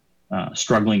are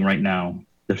struggling right now,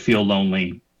 that feel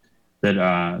lonely,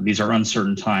 that these are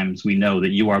uncertain times. We know that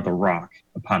you are the rock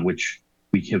upon which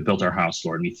we have built our house,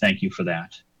 Lord, and we thank you for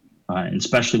that. And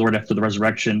especially, Lord, after the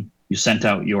resurrection, you sent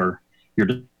out your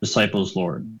disciples,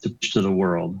 Lord, to preach to the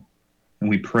world. And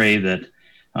we pray that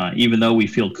even though we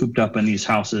feel cooped up in these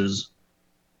houses,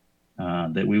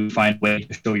 that we would find a way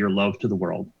to show your love to the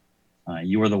world.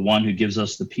 You are the one who gives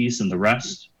us the peace and the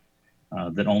rest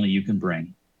that only you can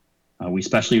bring. We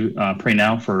especially pray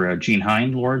now for Jean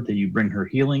Hine, Lord, that you bring her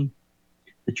healing,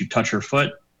 that you touch her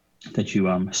foot, that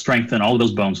you strengthen all of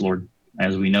those bones, Lord,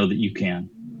 as we know that you can.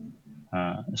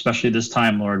 Especially this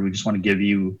time, Lord, we just want to give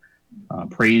you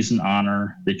praise and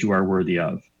honor that you are worthy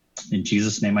of. In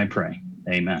Jesus' name I pray.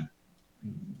 Amen.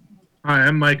 Hi,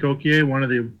 I'm Mike Okier, one of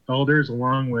the elders,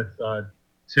 along with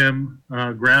Tim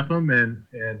Grapham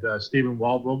and Stephen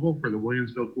Waldvogel for the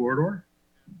Williamsville Corridor.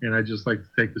 And I'd just like to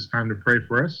take this time to pray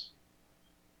for us.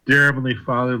 Dear Heavenly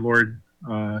Father, Lord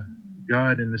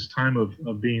God, in this time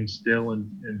of being still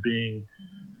and being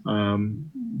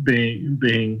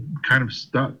kind of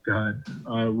stuck, God,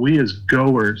 we as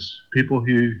goers, people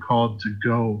who you called to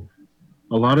go,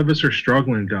 a lot of us are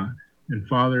struggling, God. And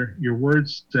Father, your word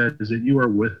says that you are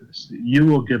with us, that you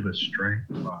will give us strength,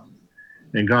 Father.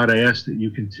 And God, I ask that you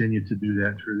continue to do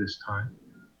that through this time.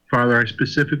 Father, I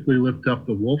specifically lift up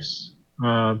the Wolves,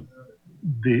 that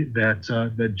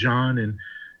John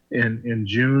and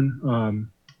June,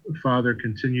 Father,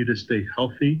 continue to stay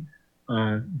healthy.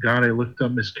 God, I lift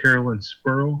up Miss Carolyn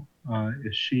Spurl,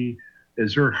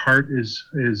 as her heart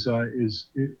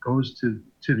it goes to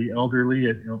the elderly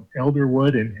at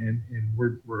Elderwood, and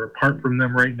we're apart from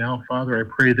them right now. Father, I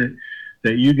pray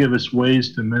that you give us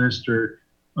ways to minister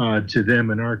to them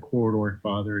in our corridor,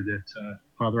 Father.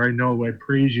 Father, I know, I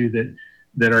praise you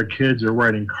that our kids are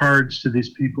writing cards to these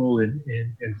people, and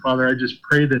Father, I just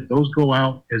pray that those go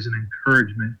out as an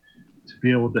encouragement to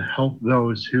be able to help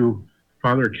those who,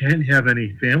 Father, can't have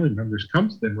any family members come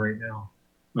to them right now.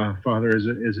 Father, as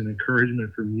an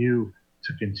encouragement from you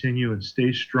to continue and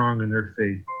stay strong in their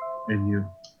faith in you.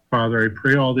 Father, I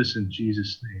pray all this in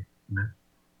Jesus' name. Amen.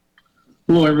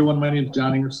 Hello, everyone. My name is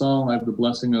John Ingersoll. I have the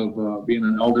blessing of being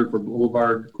an elder for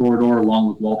Boulevard Corridor along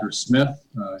with Walter Smith.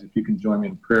 If you can join me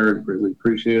in prayer, I'd greatly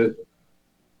appreciate it.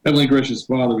 Heavenly gracious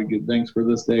Father, we give thanks for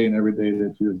this day and every day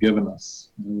that you have given us.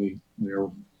 And we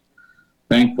are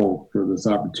thankful for this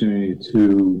opportunity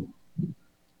to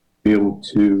be able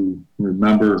to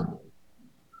remember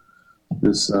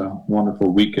this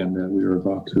wonderful weekend that we are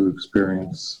about to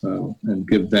experience and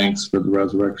give thanks for the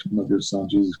resurrection of your Son,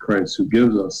 Jesus Christ, who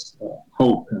gives us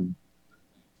hope and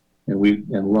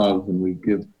love. And we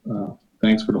give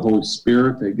thanks for the Holy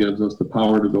Spirit that gives us the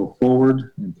power to go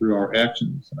forward, and through our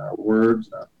actions and our words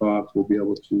and our thoughts, we'll be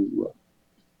able to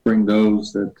bring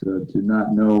those that do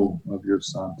not know of your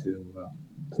Son to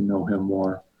know him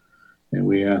more. And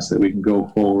we ask that we can go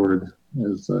forward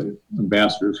as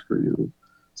ambassadors for you.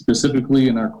 Specifically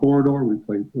in our corridor, we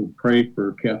pray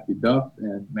for Kathy Duff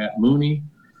and Matt Mooney.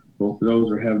 Both of those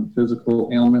are having physical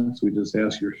ailments. We just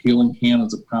ask your healing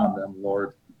hands upon them,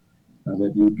 Lord,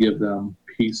 that you give them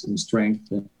peace and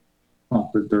strength and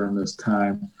comfort during this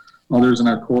time. Others in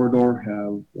our corridor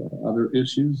have other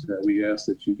issues that we ask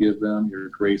that you give them your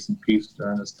grace and peace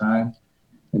during this time.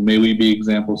 And may we be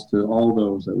examples to all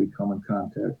those that we come in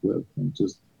contact with, and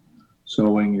just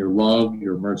showing your love,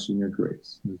 your mercy, and your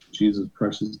grace. In Jesus'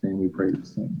 precious name we pray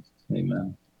these things.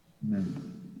 Amen.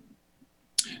 Amen.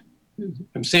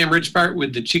 I'm Sam Richbart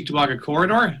with the Cheektowaga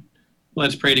Corridor.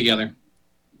 Let's pray together.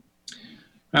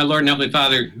 Our Lord and Heavenly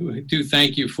Father, we do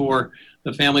thank you for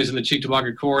the families in the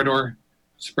Cheektowaga Corridor,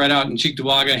 spread out in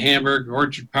Cheektowaga, Hamburg,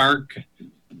 Orchard Park,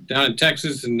 down in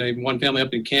Texas, and one family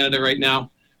up in Canada right now.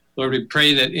 Lord, we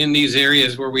pray that in these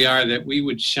areas where we are, that we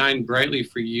would shine brightly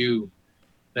for you,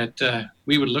 that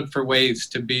we would look for ways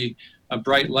to be a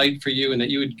bright light for you, and that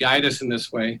you would guide us in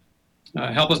this way.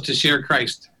 Help us to share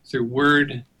Christ through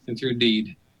word and through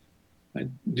deed. I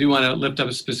do want to lift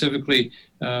up specifically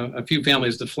a few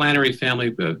families, the Flannery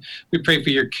family. We pray for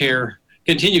your care,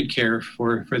 continued care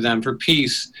for them, for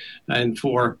peace, and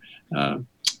for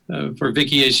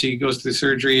Vicky as she goes through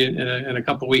surgery in a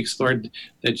couple of weeks, Lord,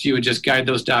 that you would just guide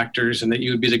those doctors and that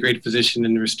you would be the great physician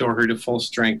and restore her to full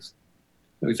strength.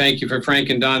 We thank you for Frank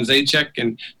and Don Zajac,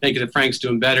 and thank you that Frank's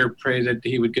doing better. Pray that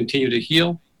he would continue to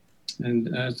heal.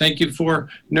 And thank you for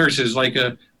nurses like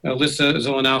Alyssa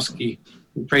Zolanowski.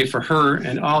 We pray for her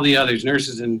and all the others,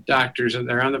 nurses and doctors, that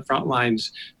are on the front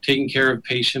lines taking care of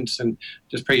patients, and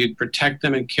just pray you'd protect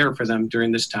them and care for them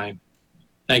during this time.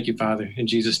 Thank you, Father, in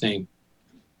Jesus' name.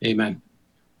 Amen.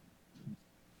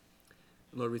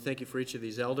 Lord, we thank you for each of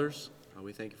these elders.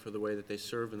 We thank you for the way that they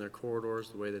serve in their corridors,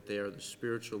 the way that they are the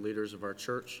spiritual leaders of our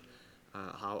church,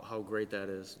 how great that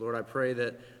is. Lord, I pray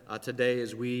that today,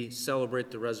 as we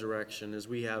celebrate the resurrection, as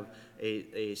we have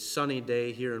a sunny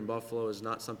day here in Buffalo, is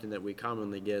not something that we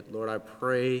commonly get. Lord, I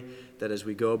pray that as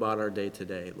we go about our day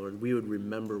today, Lord, we would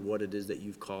remember what it is that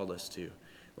you've called us to.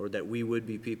 Or that we would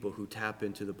be people who tap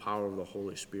into the power of the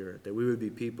Holy Spirit, that we would be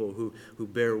people who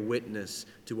bear witness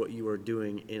to what you are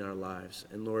doing in our lives.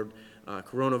 And Lord,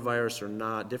 coronavirus or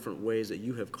not, different ways that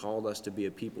you have called us to be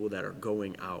a people that are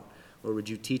going out. Lord, would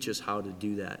you teach us how to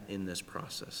do that in this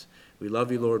process? We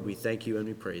love you, Lord. We thank you and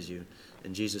we praise you.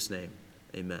 In Jesus' name,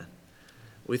 amen.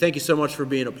 We thank you so much for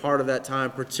being a part of that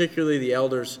time, particularly the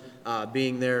elders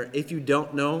being there. If you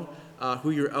don't know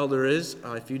who your elder is,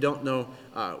 if you don't know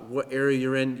what area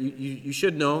you're in, you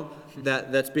should know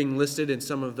that that's being listed in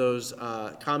some of those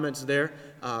comments there.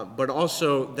 But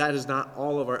also, that is not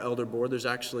all of our elder board. There's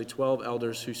actually 12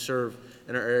 elders who serve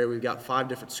in our area. We've got 5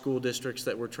 different school districts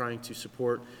that we're trying to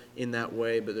support in that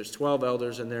way. But there's 12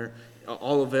 elders, and they're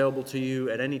all available to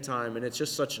you at any time. And it's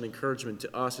just such an encouragement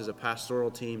to us as a pastoral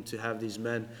team to have these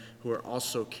men who are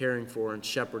also caring for and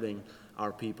shepherding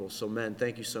our people. So men,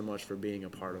 thank you so much for being a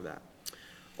part of that.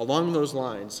 Along those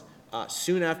lines,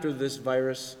 soon after this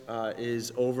virus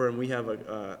is over and we have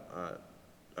a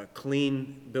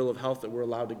clean bill of health that we're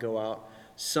allowed to go out,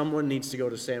 someone needs to go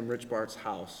to Sam Richbart's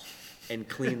house and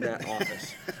clean that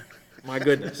office. My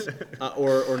goodness.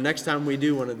 Or next time we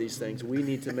do one of these things, we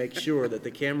need to make sure that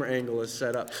the camera angle is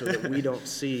set up so that we don't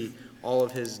see all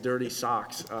of his dirty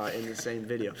socks in the same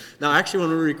video. Now, actually,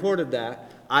 when we recorded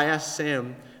that, I asked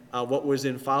Sam what was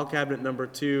in file cabinet number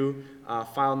 2,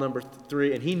 file number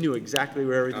 3, and he knew exactly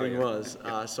where everything was.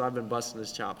 So I've been busting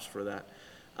his chops for that.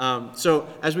 So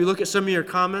as we look at some of your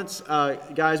comments,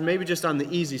 guys, maybe just on the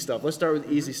easy stuff. Let's start with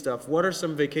the easy stuff. What are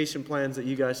some vacation plans that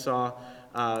you guys saw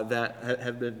that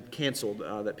have been canceled,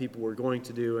 that people were going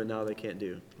to do and now they can't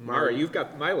do. Mario, you've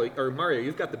got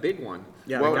the big one.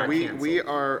 Yeah, Well, got we canceled.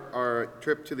 our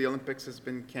trip to the Olympics has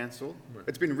been canceled.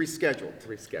 It's been rescheduled.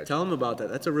 Rescheduled. Tell them about that.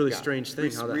 That's a really Yeah. strange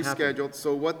thing, how that happened. Rescheduled.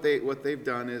 So what they've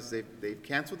done is they've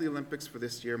canceled the Olympics for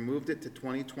this year, moved it to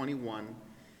 2021.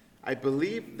 I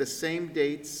believe the same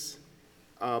dates,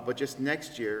 but just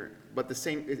next year. But the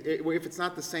same. If it's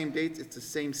not the same dates, it's the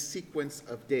same sequence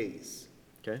of days.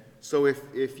 Okay. So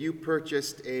if you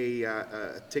purchased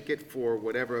a ticket for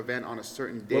whatever event on a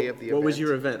certain day of the event. What was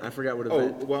your event? I forgot what Oh,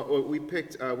 event. well, we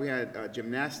picked, we had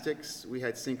gymnastics, we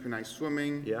had synchronized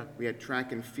swimming. Yeah. We had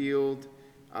track and field.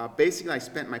 Basically, I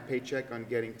spent my paycheck on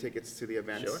getting tickets to the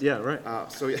events. Sure. Yeah,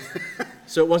 right. So, yeah.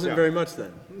 So it wasn't Yeah. very much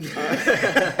then.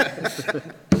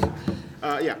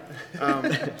 Yeah.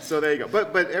 So there you go.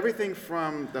 But everything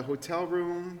from the hotel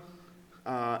room,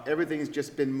 everything's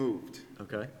just been moved.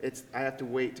 Okay. I have to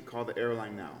wait to call the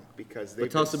airline now because they've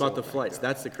But tell been us about so the backed flights. up.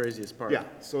 That's the craziest part. Yeah,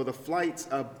 so the flights,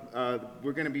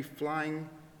 we're gonna be flying,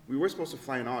 we were supposed to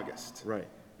fly in August. Right.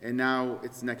 And now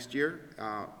it's next year.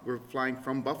 We're flying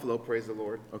from Buffalo, praise the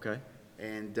Lord. Okay.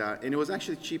 And it was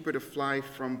actually cheaper to fly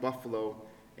from Buffalo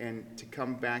and to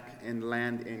come back and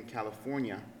land in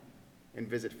California and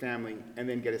visit family and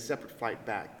then get a separate flight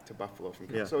back to Buffalo from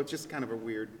California. Yeah. So it's just kind of a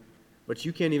weird, But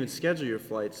you can't even schedule your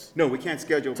flights. no, we can't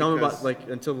schedule Tell them because, about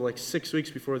until 6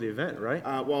 weeks before the event, right?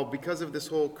 well, because of this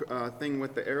whole thing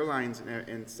with the airlines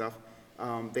and stuff,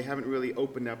 they haven't really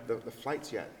opened up the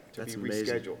flights yet to That's be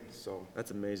amazing. rescheduled, so.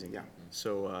 That's amazing. Yeah.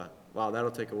 So, wow,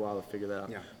 that'll take a while to figure that out.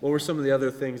 Yeah. What were some of the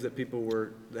other things that people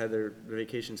had their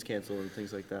vacations canceled and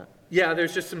things like that? Yeah,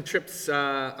 there's just some trips.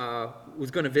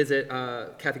 Was going to visit.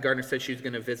 Kathy Gardner said she was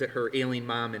going to visit her ailing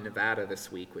mom in Nevada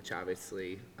this week, which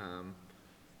obviously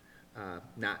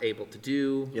not able to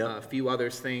do. Yep. A few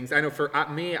others things. I know for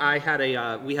me, I had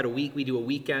we had a week. We do a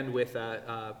weekend with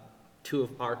two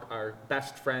of our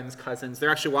best friends, cousins.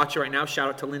 They're actually watching right now. Shout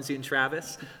out to Lindsay and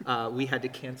Travis. We had to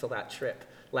cancel that trip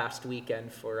last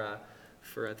weekend for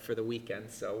the weekend.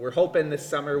 So we're hoping this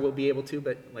summer we'll be able to,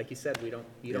 but like you said,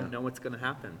 you don't know what's going to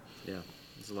happen. Yeah,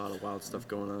 there's a lot of wild stuff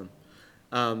going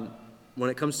on. When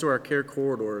it comes to our care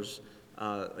corridors,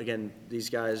 again, these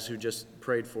guys who just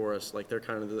prayed for us, like they're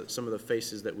kind of some of the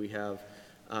faces that we have.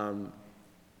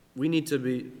 We need to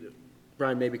be,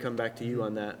 Brian, maybe come back to you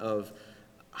on that, of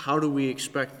how do we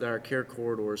expect that our care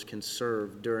corridors can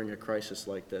serve during a crisis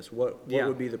like this? What Yeah.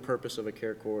 would be the purpose of a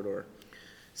care corridor?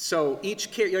 So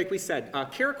each care, like we said,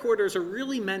 care corridors are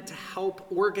really meant to help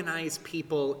organize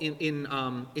people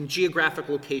in geographic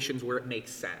locations where it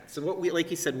makes sense. And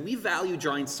like you said, we value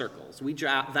drawing circles. We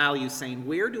value saying,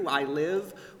 where do I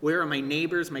live? Where are my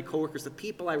neighbors, my coworkers, the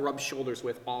people I rub shoulders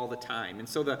with all the time? And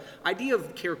so the idea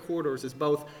of care corridors is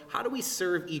both, how do we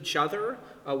serve each other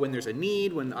when there's a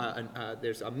need, when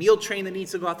there's a meal train that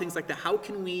needs to go out, things like that. How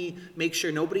can we make sure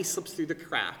nobody slips through the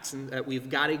cracks and that we've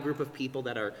got a group of people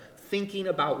that are thinking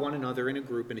about one another in a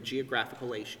group in a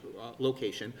geographical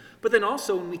location. But then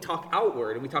also when we talk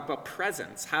outward and we talk about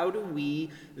presence, how do we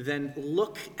then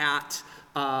look at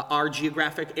our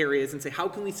geographic areas and say, how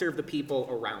can we serve the people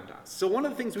around us? So one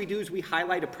of the things we do is we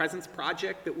highlight a presence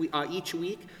project that we each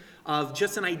week of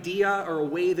just an idea or a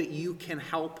way that you can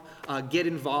help get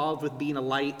involved with being a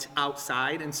light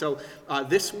outside. And so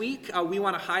this week we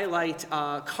want to highlight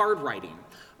card writing.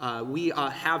 We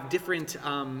have different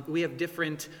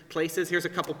places. Here's a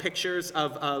couple pictures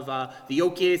of the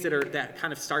Yokies that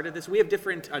kind of started this. We have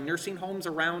different nursing homes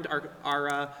around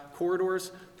our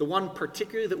corridors. The one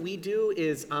particularly that we do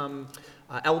is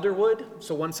Elderwood.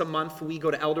 So once a month we go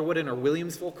to Elderwood in our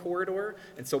Williamsville corridor.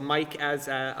 And so Mike, as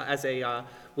a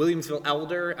Williamsville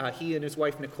elder, he and his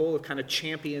wife Nicole have kind of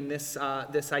championed this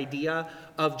idea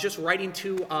of just writing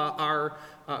to our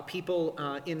people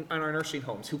in our nursing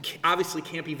homes who obviously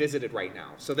can't be visited right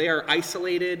now. So they are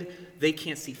isolated, they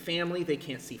can't see family, they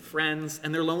can't see friends,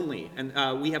 and they're lonely.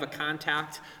 And we have a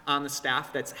contact on the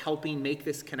staff that's helping make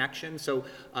this connection. So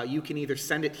you can either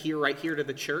send it right here to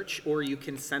the church, or you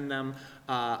can send them,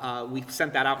 we've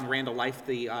sent that out in Randall Life,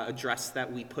 the address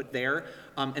that we put there.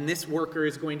 And this worker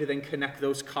is going to then connect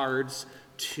those cards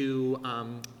to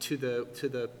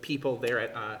the people there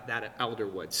at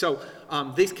Elderwood. So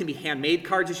these can be handmade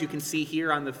cards, as you can see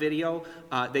here on the video.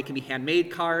 They can be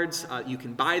handmade cards. You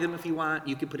can buy them if you want.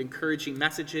 You can put encouraging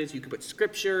messages. You can put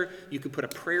scripture. You can put a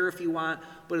prayer if you want.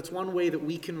 But it's one way that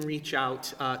we can reach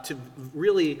out to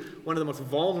really one of the most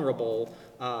vulnerable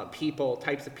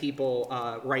types of people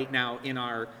right now in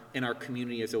our in our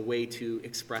community as a way to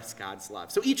express God's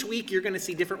love. So each week you're going to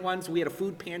see different ones. We had a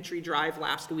food pantry drive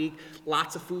last week.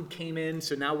 Lots of food came in,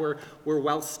 so now we're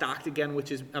well stocked again,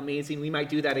 which is amazing. We might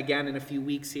do that again in a few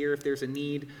weeks here if there's a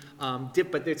need.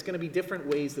 But there's going to be different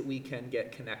ways that we can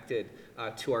get connected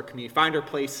to our community, find our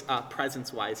place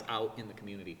presence-wise out in the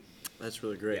community. That's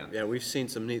really great. Yeah. Yeah, we've seen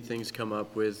some neat things come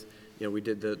up with, we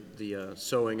did the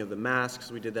sewing of the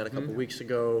masks. We did that a couple weeks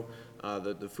ago,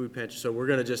 the food pantry. So we're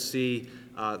going to just see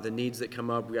the needs that come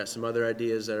up. We got some other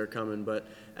ideas that are coming. But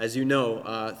as you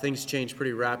know, things change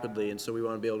pretty rapidly, and so we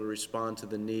want to be able to respond to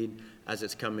the need as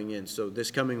it's coming in. So this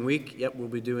coming week, we'll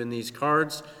be doing these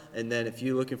cards. And then if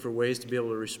you're looking for ways to be able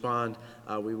to respond,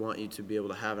 we want you to be able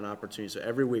to have an opportunity. So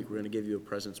every week we're going to give you a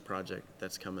presence project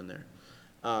that's coming there.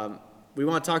 We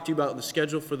want to talk to you about the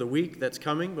schedule for the week that's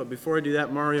coming, but before I do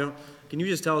that, Mario, can you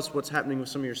just tell us what's happening with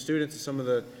some of your students and some of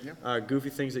the goofy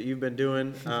things that you've been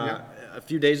doing? A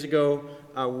few days ago,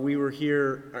 we were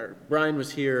here, or Brian was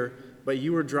here, but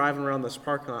you were driving around this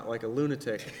parking lot like a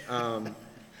lunatic. I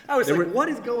was like, what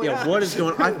is going on? Yeah, what is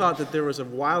going on? I thought that there was a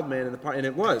wild man in the park, and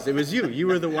it was you. You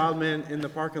were the wild man in the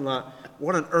parking lot.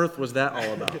 What on earth was that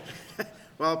all about?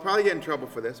 Well, I'll probably get in trouble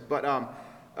for this, but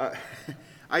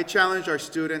I challenge our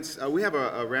students. We have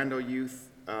a Randall Youth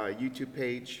YouTube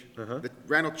page. The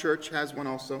Randall Church has one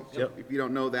also. So Yep. if you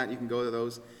don't know that, you can go to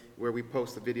those where we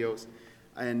post the videos.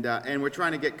 And we're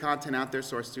trying to get content out there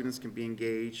so our students can be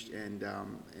engaged and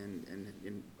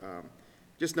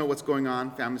just know what's going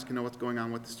on. Families can know what's going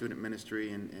on with the student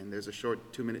ministry. And there's a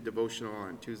short 2-minute devotional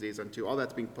on Tuesdays on 2. All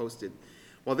that's being posted.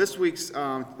 Well, this week's,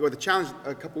 or the challenge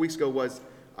a couple weeks ago was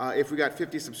if we got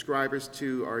 50 subscribers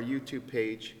to our YouTube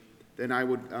page, then I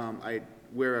would I'd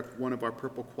wear one of our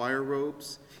purple choir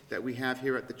robes that we have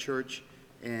here at the church,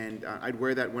 and I'd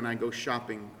wear that when I go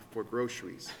shopping for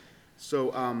groceries.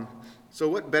 So, so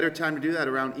what better time to do that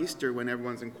around Easter when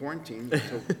everyone's in quarantine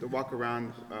to walk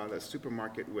around the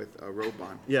supermarket with a robe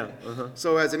on? Yeah.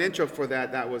 So as an intro for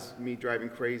that, that was me driving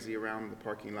crazy around the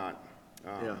parking lot.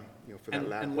 For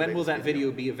that And when will that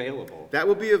video be available? That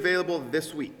will be available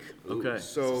this week. Okay.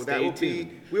 So Stay that will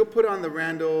tuned. we'll put on the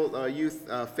Randall Youth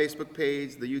Facebook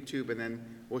page, the YouTube, and then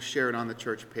we'll share it on the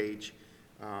church page.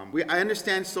 I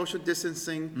understand social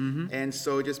distancing, and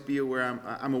so just be aware,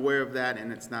 I'm aware of that,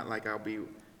 and it's not like I'll be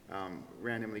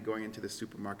randomly going into the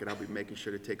supermarket. I'll be making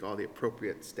sure to take all the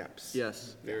appropriate steps.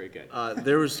 Yes. Very good.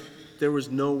 There was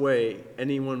no way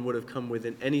anyone would have come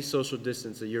within any social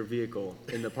distance of your vehicle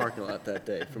in the parking lot that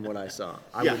day, from what I saw.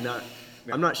 I Yeah. would not.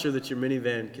 I'm not sure that your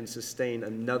minivan can sustain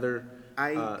another.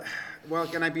 Well,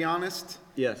 can I be honest?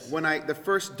 Yes. The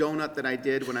first donut that I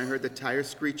did, when I heard the tires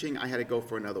screeching, I had to go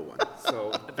for another one.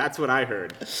 So That's what I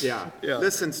heard. Yeah.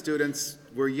 listen, students,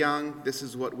 we're young. This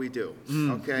is what we do.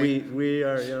 Okay. We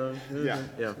are young. Yeah.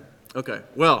 Yeah. Okay.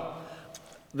 Well,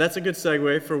 that's a good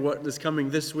segue for what is coming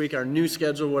this week. Our new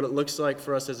schedule, what it looks like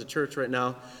for us as a church right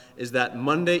now, is that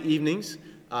Monday evenings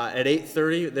at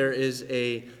 8:30 there is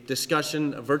a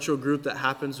discussion, a virtual group that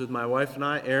happens with my wife and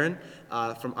I, Erin,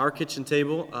 from our kitchen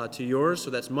table to yours. So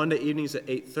that's Monday evenings at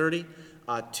 8:30.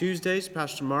 Tuesdays,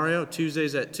 Pastor Mario,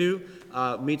 Tuesdays at 2,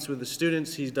 meets with the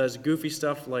students. He does goofy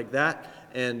stuff like that.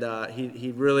 And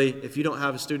he really, if you don't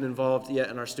have a student involved yet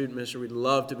in our student ministry, we'd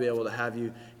love to be able to have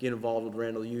you get involved with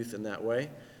Randall Youth in that way.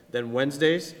 Then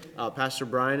Wednesdays, Pastor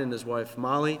Brian and his wife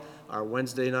Molly are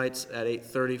Wednesday nights at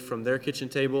 8:30 from their kitchen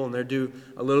table, and they do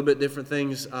a little bit different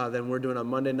things than we're doing on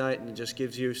Monday night, and it just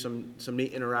gives you some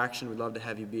neat interaction. We'd love to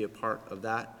have you be a part of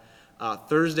that.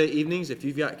 Thursday evenings, if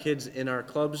you've got kids in our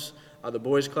clubs, the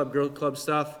boys club, girl club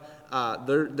stuff,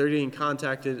 they're getting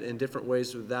contacted in different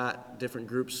ways with that, different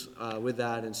groups with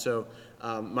that. And so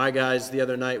my guys, the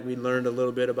other night, we learned a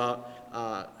little bit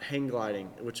about hang gliding,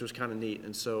 which was kind of neat.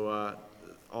 And so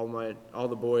all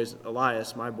the boys,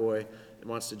 Elias, my boy,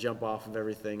 wants to jump off of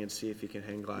everything and see if he can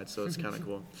hang glide. So it's kind of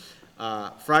cool.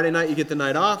 Friday night, you get the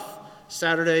night off.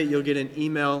 Saturday, you'll get an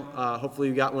email. Hopefully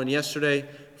you got one yesterday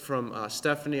from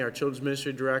Stephanie, our children's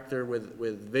ministry director,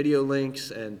 with video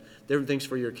links and different things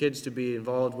for your kids to be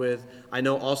involved with. I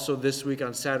know also this week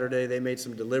on Saturday, they made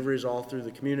some deliveries all through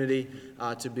the community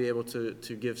to be able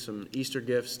to give some Easter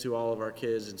gifts to all of our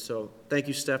kids. And so thank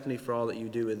you, Stephanie, for all that you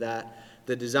do with that.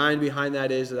 The design behind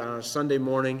that is that on a Sunday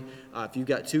morning, if you've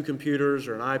got 2 computers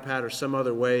or an iPad or some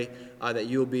other way that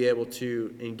you'll be able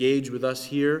to engage with us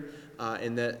here,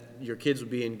 and that your kids will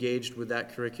be engaged with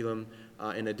that curriculum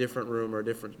in a different room or a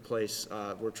different place.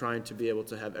 We're trying to be able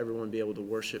to have everyone be able to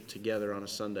worship together on a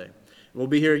Sunday. We'll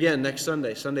be here again next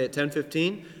Sunday at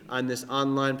 10:15 on this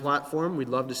online platform. We'd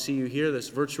love to see you here, this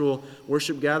virtual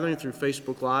worship gathering through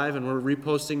Facebook Live, and we're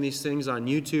reposting these things on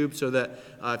YouTube so that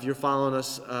if you're following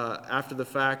us after the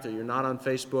fact or you're not on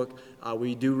Facebook,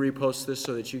 we do repost this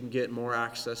so that you can get more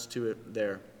access to it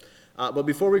there. But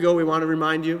before we go, we want to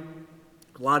remind you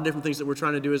a lot of different things that we're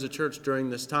trying to do as a church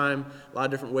during this time, a lot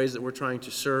of different ways that we're trying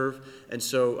to serve. And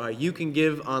so you can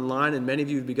give online, and many of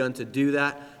you have begun to do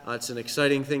that. It's an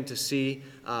exciting thing to see.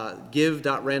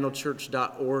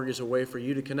 Give.randallchurch.org is a way for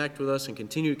you to connect with us and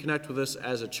continue to connect with us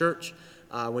as a church.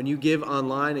 When you give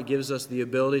online, it gives us the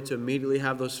ability to immediately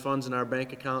have those funds in our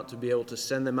bank account, to be able to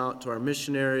send them out to our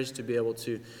missionaries, to be able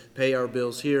to pay our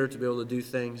bills here, to be able to do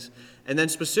things. And then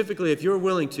specifically, if you're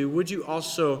willing to, would you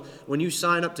also, when you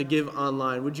sign up to give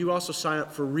online, would you also sign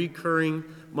up for recurring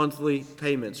monthly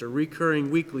payments or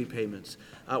recurring weekly payments?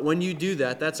 When you do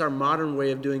that, that's our modern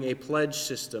way of doing a pledge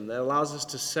system that allows us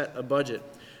to set a budget.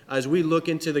 As we look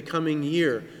into the coming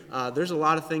year, there's a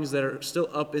lot of things that are still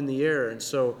up in the air. And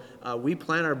so we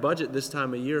plan our budget this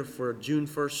time of year for June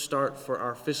 1st start for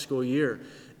our fiscal year.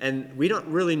 And we don't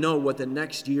really know what the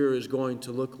next year is going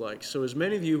to look like. So as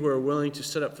many of you who are willing to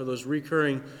set up for those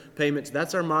recurring payments,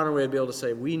 that's our modern way to be able to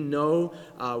say we know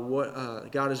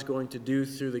what God is going to do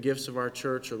through the gifts of our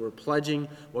church, or we're pledging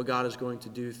what God is going to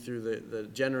do through the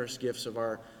generous gifts of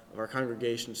our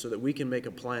congregation, so that we can make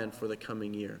a plan for the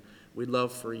coming year. We'd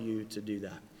love for you to do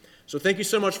that. So thank you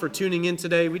so much for tuning in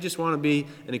today. We just want to be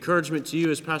an encouragement to you,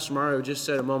 as Pastor Mario just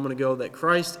said a moment ago, that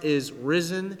Christ is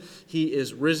risen. He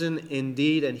is risen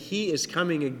indeed, and he is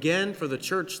coming again for the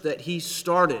church that he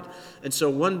started. And so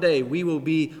one day we will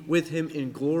be with him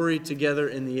in glory together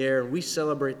in the air, and we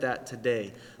celebrate that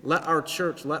today. Let our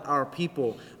church, let our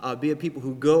people be a people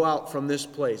who go out from this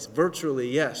place, virtually,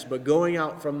 yes, but going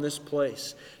out from this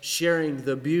place, sharing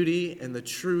the beauty and the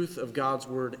truth of God's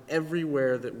word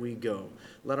everywhere that we go.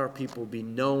 Let our people be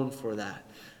known for that,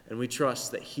 and we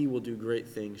trust that he will do great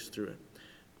things through it.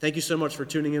 Thank you so much for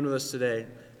tuning in with us today.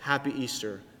 Happy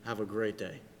Easter. Have a great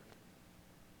day.